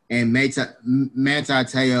 Alabama and Manti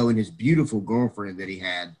Te'o and his beautiful girlfriend that he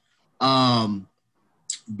had. Manti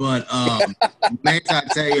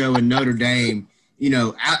Te'o and Notre Dame,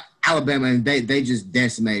 Alabama, and they just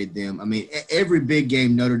decimated them. I mean, every big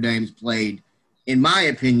game Notre Dame's played, in my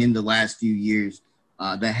opinion, the last few years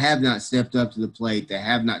that have not stepped up to the plate, that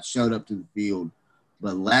have not showed up to the field.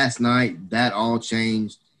 But last night, that all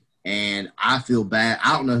changed, and I feel bad.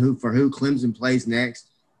 I don't know who Clemson plays next,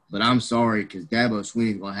 but I'm sorry because Dabo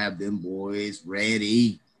Swinney's going to have them boys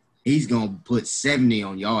ready. He's going to put 70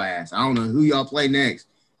 on y'all ass. I don't know who y'all play next,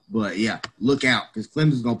 but, yeah, look out because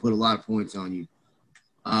Clemson's going to put a lot of points on you.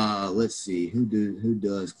 Let's see. Who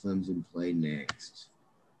does Clemson play next?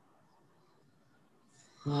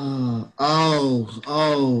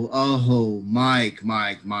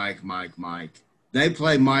 Mike. They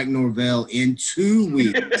play Mike Norvell in 2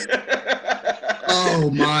 weeks.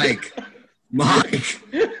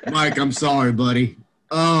 Mike, I'm sorry, buddy.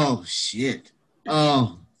 Oh, shit.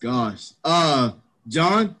 Oh, gosh.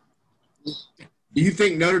 John, do you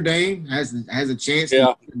think Notre Dame has a chance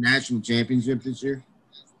to win the national championship this year?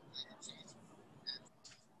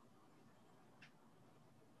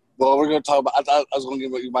 Well, we're going to talk about. I was going to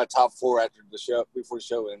give you my top 4 after the show, before the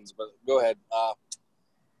show ends. But go ahead.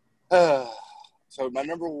 So my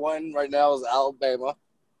number 1 right now is Alabama.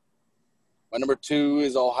 My number 2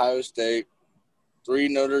 is Ohio State. 3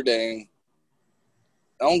 Notre Dame.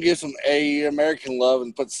 I don't give some American love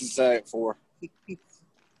and put Cincinnati at 4.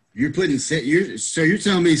 You're telling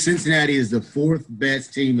me Cincinnati is the 4th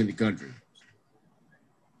best team in the country?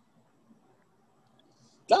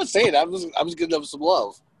 Not saying that. I was giving them some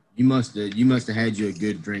love. You must have had you a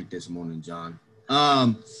good drink this morning, John.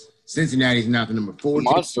 Cincinnati's not the number 4 team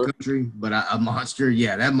in the country, but a monster.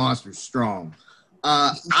 Yeah, that monster's strong.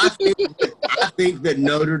 I think that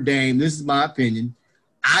Notre Dame. This is my opinion.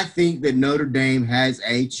 I think that Notre Dame has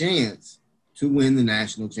a chance to win the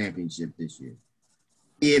national championship this year.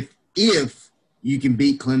 If you can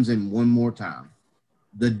beat Clemson one more time,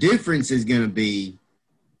 the difference is going to be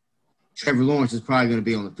Trevor Lawrence is probably going to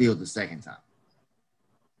be on the field the second time.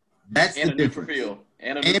 That's the difference.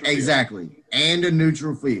 Exactly. And a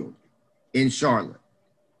neutral field in Charlotte.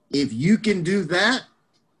 If you can do that,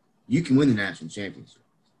 you can win the national championship.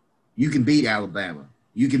 You can beat Alabama.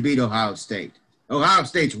 You can beat Ohio State. Ohio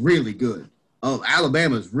State's really good.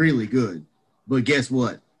 Alabama's really good. But guess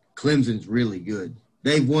what? Clemson's really good.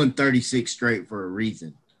 They've won 36 straight for a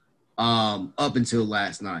reason up until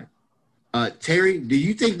last night. Terry, do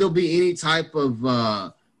you think there'll be any type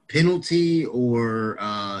of penalty or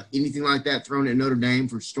anything like that thrown at Notre Dame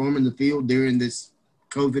for storming the field during this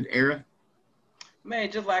COVID era?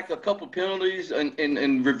 Man, just like a couple penalties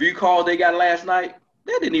and review calls they got last night.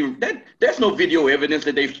 There's no video evidence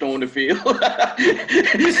that they've stormed the field.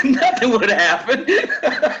 Nothing would happen.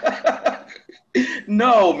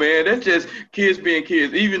 No, man, that's just kids being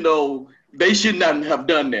kids, even though they should not have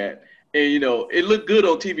done that. And, it looked good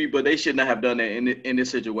on TV, but they should not have done that in this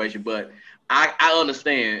situation. But I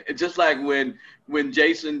understand. It's just like when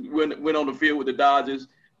Jason went on the field with the Dodgers.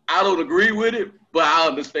 I don't agree with it, but I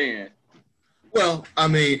understand. Well, I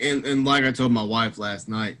mean, and like I told my wife last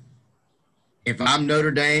night, if I'm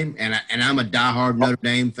Notre Dame and I'm a diehard Notre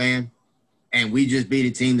Dame fan, and we just beat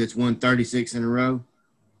a team that's won 36 in a row,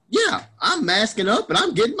 yeah, I'm masking up and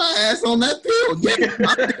I'm getting my ass on that field. Yeah,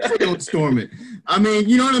 I'm definitely going to storm it. I mean,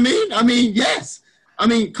 you know what I mean? I mean, yes. I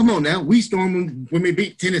mean, come on now. We stormed them when we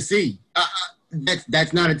beat Tennessee.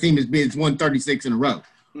 That's not a team that's won 36 in a row.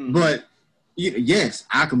 Mm-hmm. But, yes,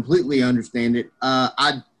 I completely understand it.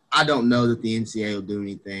 I don't know that the NCAA will do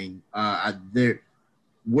anything.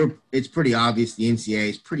 It's pretty obvious the NCAA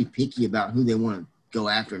is pretty picky about who they want to go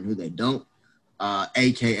after and who they don't.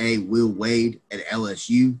 A.K.A. Will Wade at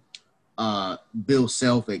LSU, Bill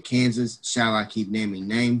Self at Kansas. Shall I keep naming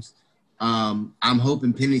names? I'm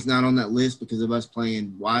hoping Penny's not on that list because of us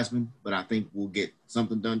playing Wiseman, but I think we'll get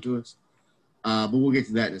something done to us. But we'll get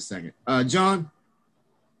to that in a second. John,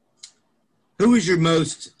 who was your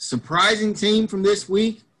most surprising team from this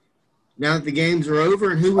week now that the games are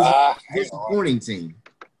over, and who was a disappointing team?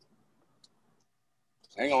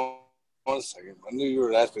 Hang on a second. I knew you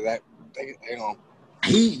were asking that. Hang on.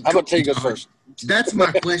 How about Terry goes first? That's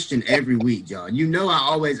my question every week, John. I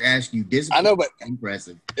always ask you this. I know, but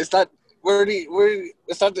impressive. It's not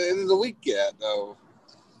it's not the end of the week yet, though.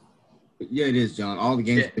 Yeah, it is, John. All the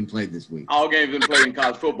games have been played this week. All games have been played in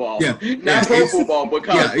college football. Not pro football, but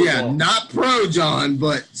college football. Yeah, not pro, John,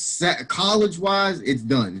 but college-wise, it's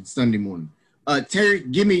done. It's Sunday morning. Terry,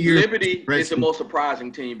 give me your Liberty is the most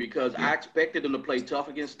surprising team because I expected them to play tough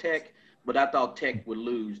against Tech, but I thought Tech would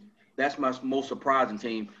lose. That's my most surprising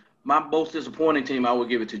team. My most disappointing team, I would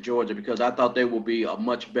give it to Georgia because I thought they would be a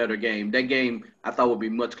much better game. That game, I thought, would be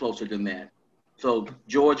much closer than that. So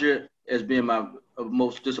Georgia has been my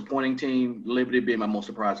most disappointing team, Liberty being my most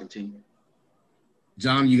surprising team.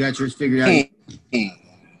 John, you got yours figured out?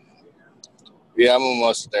 Yeah, I'm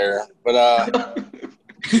almost there. But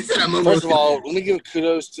He said I'm almost first of all, there. let me give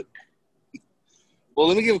kudos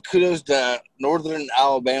to Northern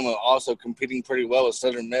Alabama also competing pretty well with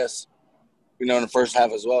Southern Miss, in the first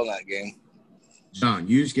half as well in that game. John,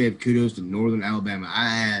 you just gave kudos to Northern Alabama. I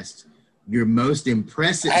asked your most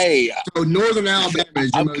impressive. Hey, so Northern Alabama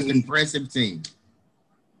is your I'm most impressive team.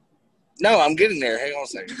 No, I'm getting there. Hang on a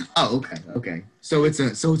second. Oh, okay. So it's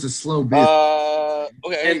a slow build.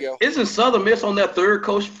 Okay, there you go. Isn't Southern Miss on their third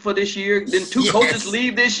coach for this year? Didn't two coaches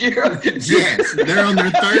leave this year? Yes, they're on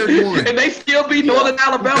their third one. And they still beat Northern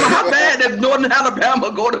Alabama. How bad is Northern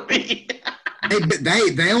Alabama going to be?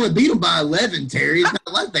 They only beat them by 11, Terry. It's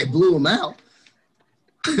not like they blew them out.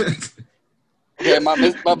 Okay, my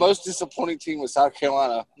most disappointing team was South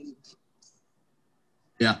Carolina.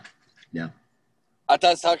 Yeah. I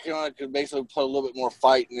thought South Carolina could basically put a little bit more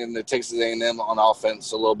fight in the Texas A&M on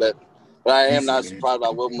offense a little bit, but I am not surprised by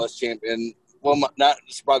Will Muschamp and the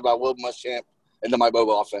Mike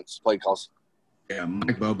Bobo offense play calls. Yeah,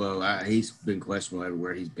 Mike Bobo, he's been questionable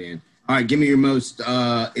everywhere he's been. All right, give me your most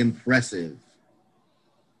impressive.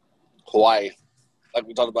 Hawaii, like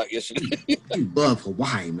we talked about yesterday. You love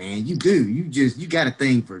Hawaii, man. You do. You got a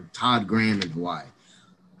thing for Todd Graham in Hawaii.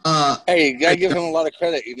 Hey, you gotta give him a lot of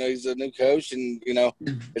credit. He's a new coach, and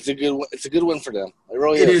it's a good win for them. It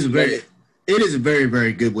really is. It is a very,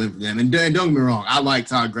 very good win for them. And don't get me wrong, I like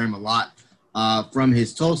Todd Graham a lot. From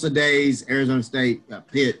his Tulsa days, Arizona State,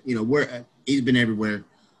 Pitt, where he's been everywhere.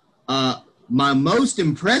 My most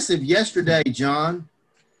impressive yesterday, John,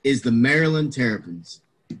 is the Maryland Terrapins.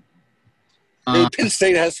 Penn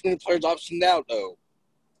State has so many players optioned out, though.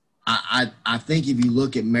 I think if you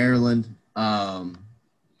look at Maryland, hold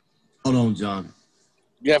on, John.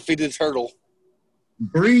 You got to feed the turtle.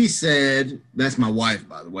 Bree said, that's my wife,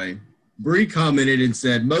 by the way. Bree commented and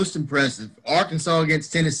said, most impressive, Arkansas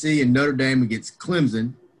against Tennessee and Notre Dame against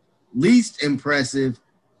Clemson. Least impressive,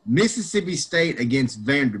 Mississippi State against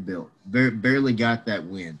Vanderbilt. Barely got that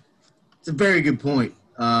win. It's a very good point.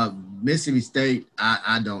 Mississippi State,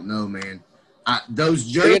 I don't know, man. Those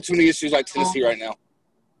jerseys, they got too many issues like Tennessee right now.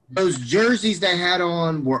 Those jerseys they had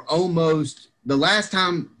on were almost – the last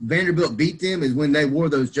time Vanderbilt beat them is when they wore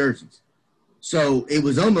those jerseys. So it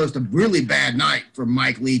was almost a really bad night for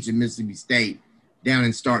Mike Leach and Mississippi State down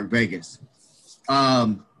in Stark Vegas.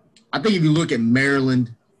 I think if you look at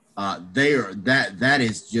Maryland, that's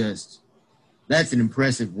an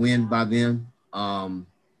impressive win by them. To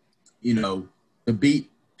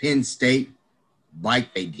beat Penn State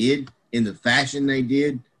like they did in the fashion they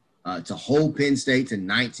did, to hold Penn State to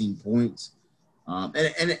 19 points.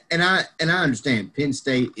 And I understand Penn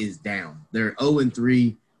State is down. They're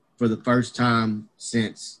 0-3 for the first time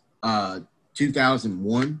since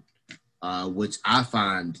 2001, which I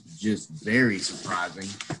find just very surprising.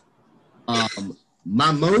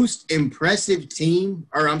 My most impressive team,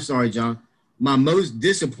 John, my most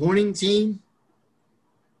disappointing team,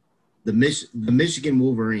 the Michigan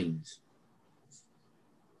Wolverines.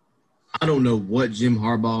 I don't know what Jim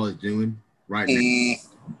Harbaugh is doing right now.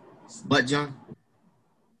 But, John,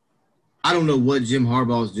 I don't know what Jim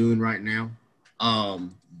Harbaugh is doing right now,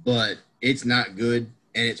 but it's not good,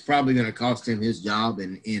 and it's probably going to cost him his job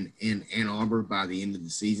in Ann Arbor by the end of the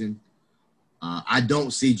season. I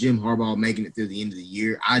don't see Jim Harbaugh making it through the end of the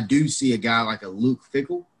year. I do see a guy like a Luke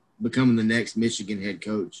Fickell becoming the next Michigan head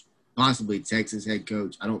coach, possibly Texas head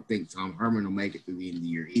coach. I don't think Tom Herman will make it through the end of the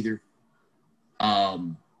year either.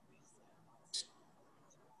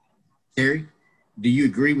 Terry, do you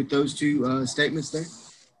agree with those two statements there?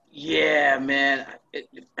 Yeah, man.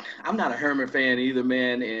 I'm not a Herman fan either,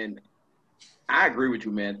 man, and I agree with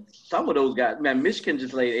you, man. Some of those guys, man, Michigan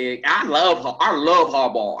just laid egg. I love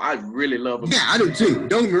Harbaugh. I really love him. Yeah, I do too.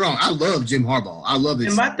 Don't get me wrong. I love Jim Harbaugh. I love this.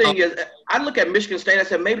 And my thing is, I look at Michigan State. I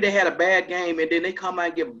said maybe they had a bad game, and then they come out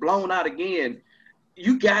and get blown out again.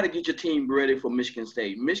 You got to get your team ready for Michigan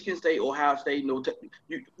State. Michigan State, Ohio State,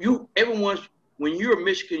 when you're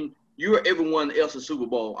Michigan, you're everyone else's Super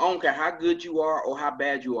Bowl. I don't care how good you are or how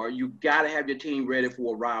bad you are. You got to have your team ready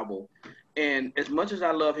for a rival. And as much as I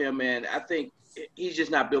love him, man, I think he's just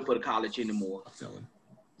not built for the college anymore.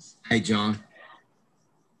 Hey, John.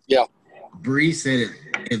 Yeah. Bree said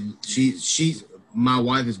it. My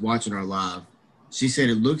wife is watching our live. She said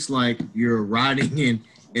it looks like you're riding in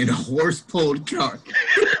a horse-pulled car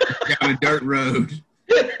down a dirt road.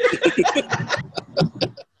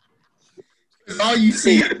 All you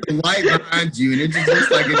see is the light behind you, and it just looks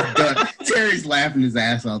like it's done. Terry's laughing his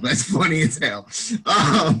ass off. That's funny as hell. See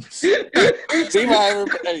if I ever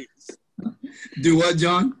do what,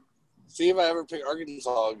 John? See if I ever pick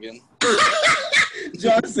Arkansas again.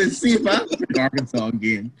 John said, "See if I ever pick Arkansas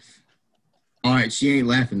again." All right, she ain't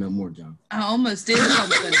laughing no more, John. I almost did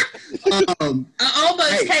something. Um, I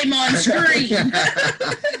almost came on screen.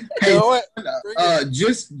 hey, You know what?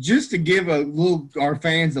 just to give our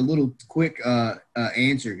fans a little quick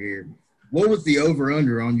answer here. What was the over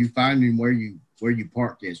under on you finding where you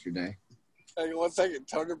parked yesterday? Hang on 1 second.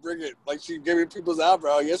 Tell her to bring it. Like she gave me people's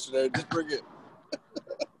eyebrow yesterday. Just bring it.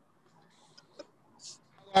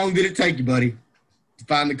 How long did it take you, buddy, to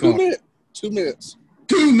find the car? 2 minutes. 2 minutes.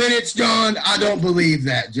 2 minutes, John. I don't believe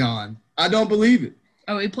that, John. I don't believe it.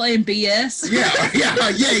 Are we playing BS? Yeah,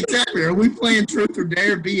 exactly. Are we playing truth or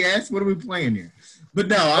dare BS? What are we playing here? But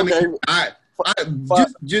no, I mean,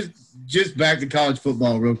 just back to college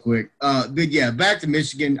football real quick. But yeah, back to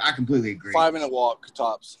Michigan. I completely agree. 5-minute walk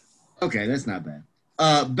tops. Okay, that's not bad.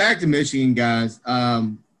 Back to Michigan, guys.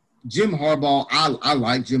 Jim Harbaugh. I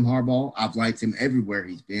like Jim Harbaugh. I've liked him everywhere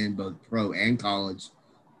he's been, both pro and college.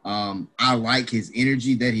 I like his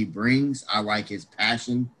energy that he brings. I like his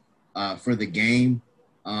passion for the game.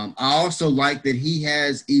 I also like that he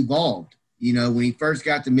has evolved. You know, when he first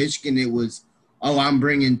got to Michigan, it was, I'm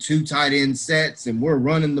bringing 2 tight end sets and we're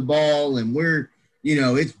running the ball and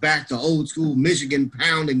it's back to old school Michigan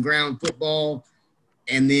pound and ground football.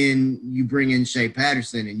 And then you bring in Shea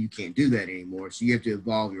Patterson and you can't do that anymore. So you have to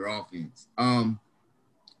evolve your offense. I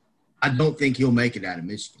don't think he'll make it out of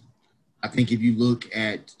Michigan. I think if you look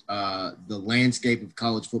at the landscape of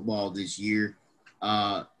college football this year,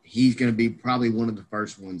 he's going to be probably one of the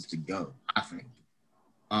first ones to go, I think.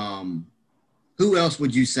 Who else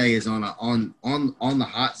would you say is on the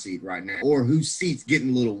hot seat right now, or whose seat's getting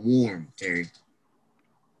a little warm, Terry?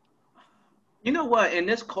 You know what? In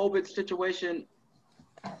this COVID situation,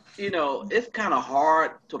 it's kind of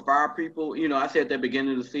hard to fire people. I said at the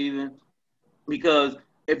beginning of the season, because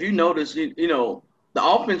if you notice, the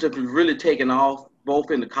offense has really taken off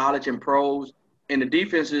both in the college and pros, and the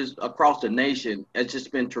defenses across the nation has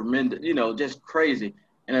just been tremendous, just crazy.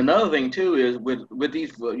 And another thing, too, is with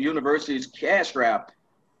these universities cash strapped,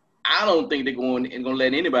 I don't think they're going to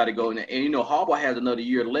let anybody go. And Harbaugh has another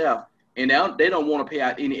year left, and they don't want to pay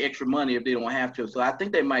out any extra money if they don't have to. So I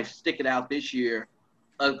think they might stick it out this year.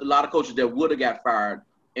 A lot of coaches that would have got fired,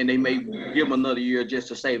 and they may give them another year just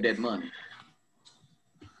to save that money.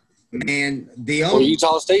 Man,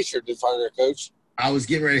 Utah State sure did fire their coach. I was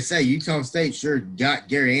getting ready to say Utah State sure got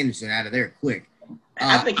Gary Anderson out of there quick.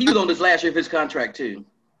 I think he was on this last year of his contract too.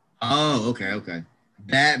 Oh, okay.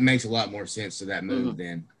 That makes a lot more sense to that move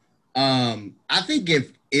then. I think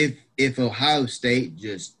if Ohio State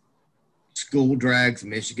just school drags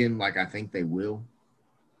Michigan like I think they will,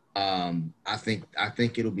 I think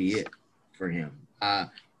it'll be it for him.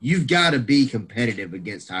 You've got to be competitive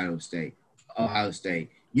against Ohio State.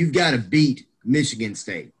 You've got to beat Michigan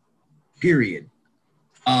State. Period.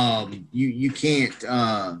 You can't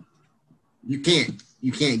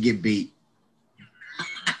get beat.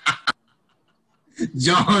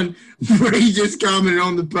 John Brady just commented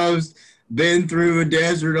on the post, been through a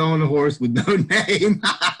desert on a horse with no name.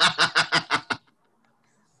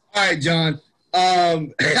 All right, John.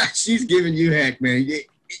 She's giving you heck, man.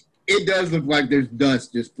 It does look like there's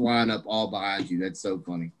dust just flying up all behind you. That's so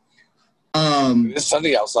funny. It's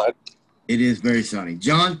sunny outside. It is very sunny.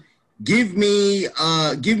 John, give me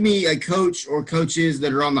a coach or coaches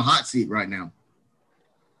that are on the hot seat right now.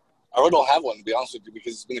 I really don't have one, to be honest with you,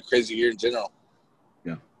 because it's been a crazy year in general.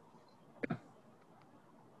 Yeah.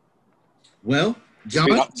 Well, John.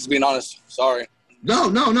 Just being honest. Sorry. No.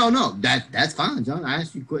 That's fine, John. I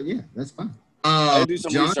asked you quit. Yeah, that's fine. I do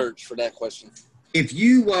some John, research for that question. If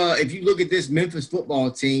you look at this Memphis football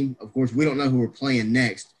team, of course, we don't know who we're playing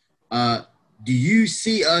next. Do you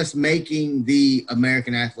see us making the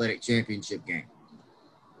American Athletic Championship game?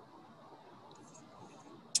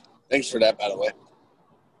 Thanks for that, by the way.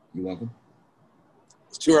 You're welcome.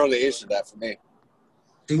 It's too early to answer that for me.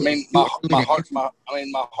 My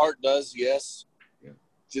heart does, yes. Yeah.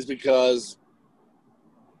 Just because,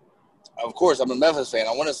 of course, I'm a Memphis fan.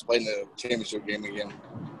 I want us to play in the championship game again.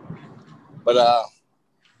 But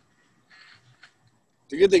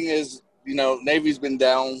the good thing is, Navy's been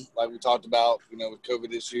down, like we talked about, with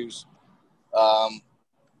COVID issues.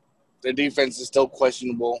 Their defense is still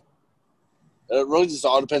questionable. It really just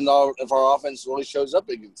all depends on if our offense really shows up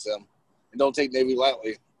against them. And don't take Navy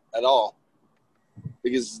lightly at all.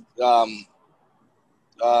 Because so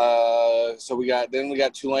we got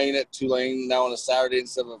Tulane at Tulane now on a Saturday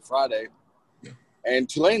instead of a Friday. Yeah. And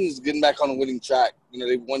Tulane is getting back on a winning track.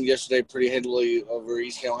 They won yesterday pretty handily over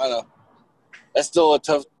East Carolina. That's still a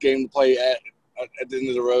tough game to play at the end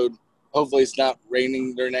of the road. Hopefully it's not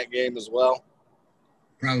raining during that game as well.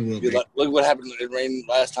 Probably will be. Look what happened. It rained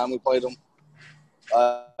last time we played them.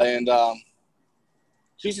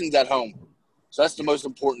 Houston's at home. So that's the most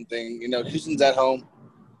important thing. You know, Houston's at home,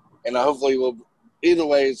 and hopefully we'll – either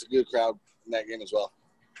way, it's a good crowd in that game as well.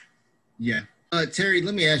 Yeah. Terry,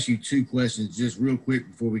 let me ask you two questions just real quick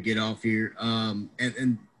before we get off here.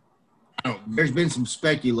 There's been some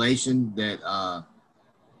speculation that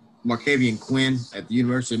Markevian Quinn at the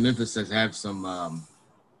University of Memphis has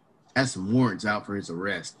some warrants out for his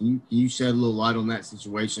arrest. Can you shed a little light on that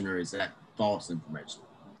situation, or is that false information?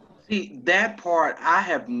 See, that part, I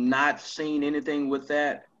have not seen anything with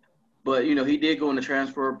that. But, you know, he did go in the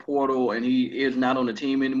transfer portal, and he is not on the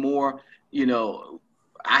team anymore. You know,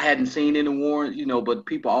 I hadn't seen any warrants, you know, but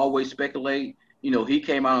people always speculate. You know, he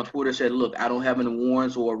came out on Twitter and said, look, I don't have any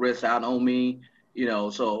warrants or arrests out on me, you know,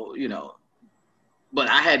 so, you know. But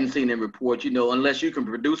I hadn't seen any report, you know, unless you can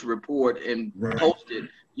produce a report and post it,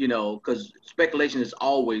 you know, because speculation is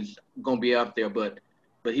always going to be out there. But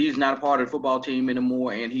he's not a part of the football team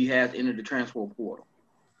anymore, and he has entered the transfer portal.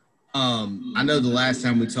 I know the last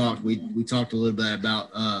time we talked a little bit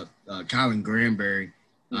about Kylan Granberry.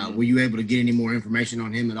 Were you able to get any more information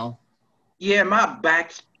on him at all? Yeah, my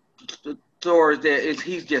back story is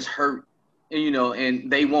he's just hurt, you know, and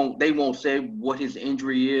they won't say what his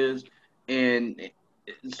injury is, and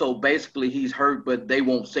so basically he's hurt, but they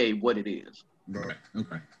won't say what it is. Right.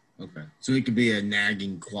 Okay. So it could be a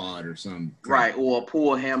nagging quad or something. Right, or a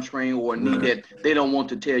pulled hamstring or a knee that they don't want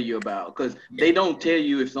to tell you about, because they don't tell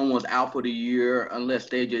you if someone's out for the year unless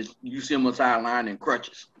you see them on the sideline in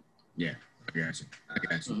crutches. Yeah, I got you.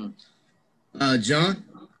 Mm-hmm. John,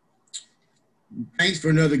 thanks for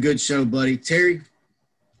another good show, buddy. Terry,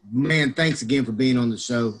 man, thanks again for being on the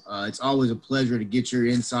show. It's always a pleasure to get your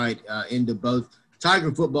insight into both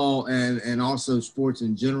Tiger football and also sports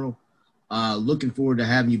in general. Looking forward to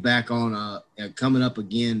having you back on coming up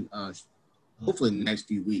again, hopefully in the next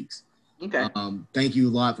few weeks. Okay. Thank you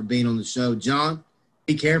a lot for being on the show. John,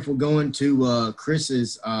 be careful going to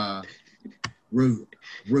Chris's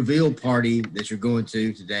reveal party that you're going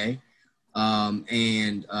to today.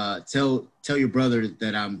 And tell your brother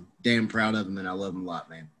that I'm damn proud of him and I love him a lot,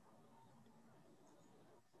 man.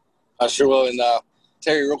 I sure will. And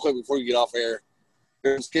Terry, real quick before you get off air,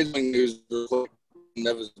 there's scheduling news real quick.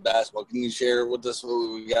 Memphis basketball. Can you share with us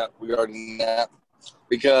what we got regarding that?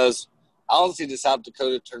 Because I don't see the South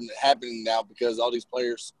Dakota tournament happening now because all these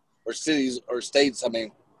players or cities or states, I mean,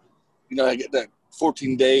 you know, I get that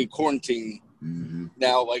 14-day quarantine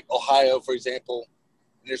now, like Ohio, for example.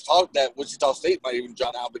 And there's talk that Wichita State might even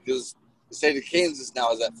drop out because the state of Kansas now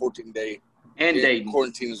has that 14-day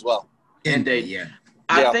quarantine as well. And Dayton. Yeah.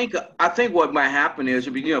 I think what might happen is,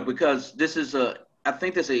 you know, because this is I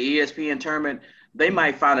think this is an ESPN tournament. They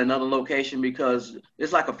might find another location because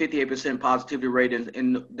it's like a 58% positivity rate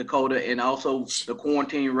in Dakota and also the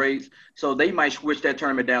quarantine rates. So they might switch that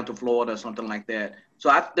tournament down to Florida or something like that.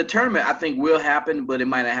 So the tournament, I think, will happen, but it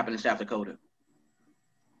might not happen in South Dakota.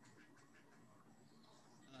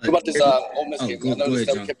 What about this Ole Miss game? I know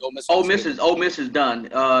this kept Ole Miss. Ole Miss is done.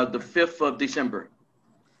 The 5th of December.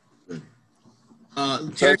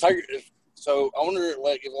 So I wonder,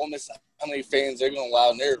 like, if Ole Miss, how many fans they're going to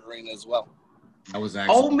allow in their arena as well.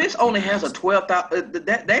 Ole Miss only has a 12,000.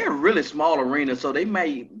 They're a really small arena, so they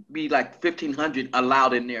may be like 1,500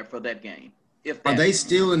 allowed in there for that game. Are they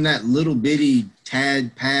still in that little bitty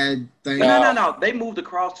tad pad thing? No. They moved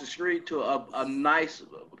across the street to a nice.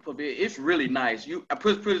 It's really nice. I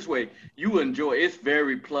put it this way, you enjoy it. It's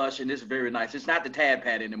very plush and it's very nice. It's not the tad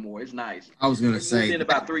pad anymore. It's nice. I was gonna say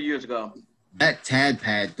about 3 years ago. That tad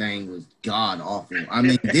pad thing was god awful. I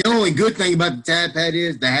mean, the only good thing about the tad pad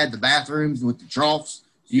is they had the bathrooms with the troughs.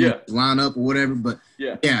 So you line up or whatever. But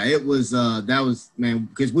it was that was, man,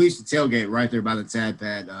 because we used to tailgate right there by the tad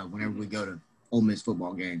pad whenever we go to Ole Miss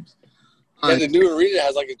football games. And the new arena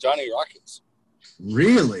has like a Johnny Rockets.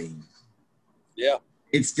 Really? Yeah.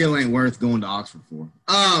 It still ain't worth going to Oxford for.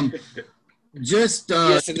 Yes,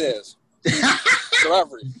 it is.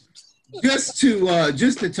 Forever. Just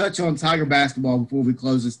to touch on Tiger basketball before we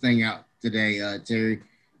close this thing out today, Terry,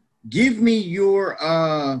 give me your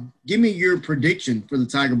prediction for the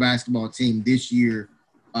Tiger basketball team this year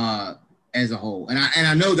as a whole. And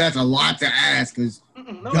I know that's a lot to ask because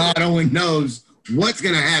God only knows what's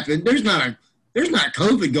going to happen. There's not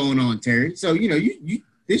COVID going on, Terry. So you know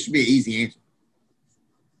this should be an easy answer.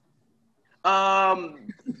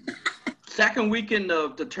 Second weekend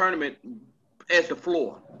of the tournament as the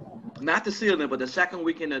floor. Not the ceiling, but the second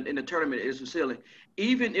weekend in the tournament is the ceiling.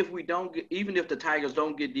 Even if the Tigers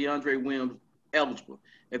don't get DeAndre Williams eligible,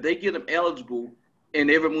 if they get him eligible and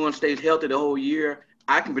everyone stays healthy the whole year,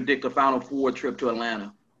 I can predict a Final Four trip to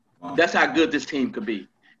Atlanta. Wow. That's how good this team could be.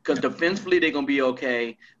 because defensively they're going to be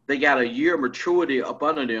okay. They got a year of maturity up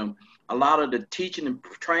under them. A lot of the teaching and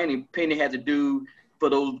training Penny had to do for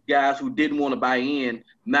those guys who didn't want to buy in.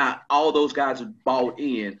 Not all those guys have bought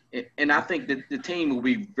in. And I think that the team will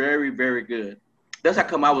be very, very good. That's how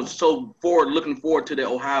come I was so looking forward to the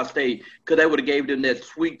Ohio State, because they would have gave them that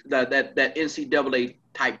sweet, that NCAA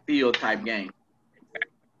type feel type game.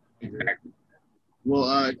 Exactly.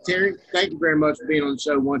 Well, Terry, thank you very much for being on the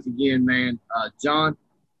show once again, man. John,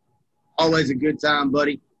 always a good time,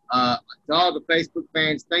 buddy. To all the Facebook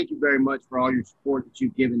fans, thank you very much for all your support that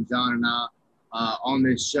you've given John and I on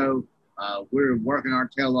this show. We're working our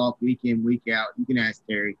tail off week in, week out. You can ask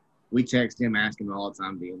Terry. We text him, ask him all the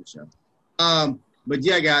time to be on the show. But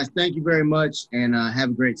yeah, guys, thank you very much, and have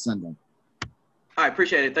a great Sunday. I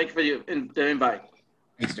appreciate it. Thank you for the invite.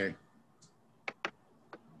 Thanks, Terry.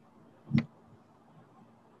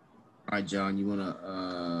 All right, John, you want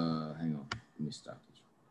to hang on. Let me stop.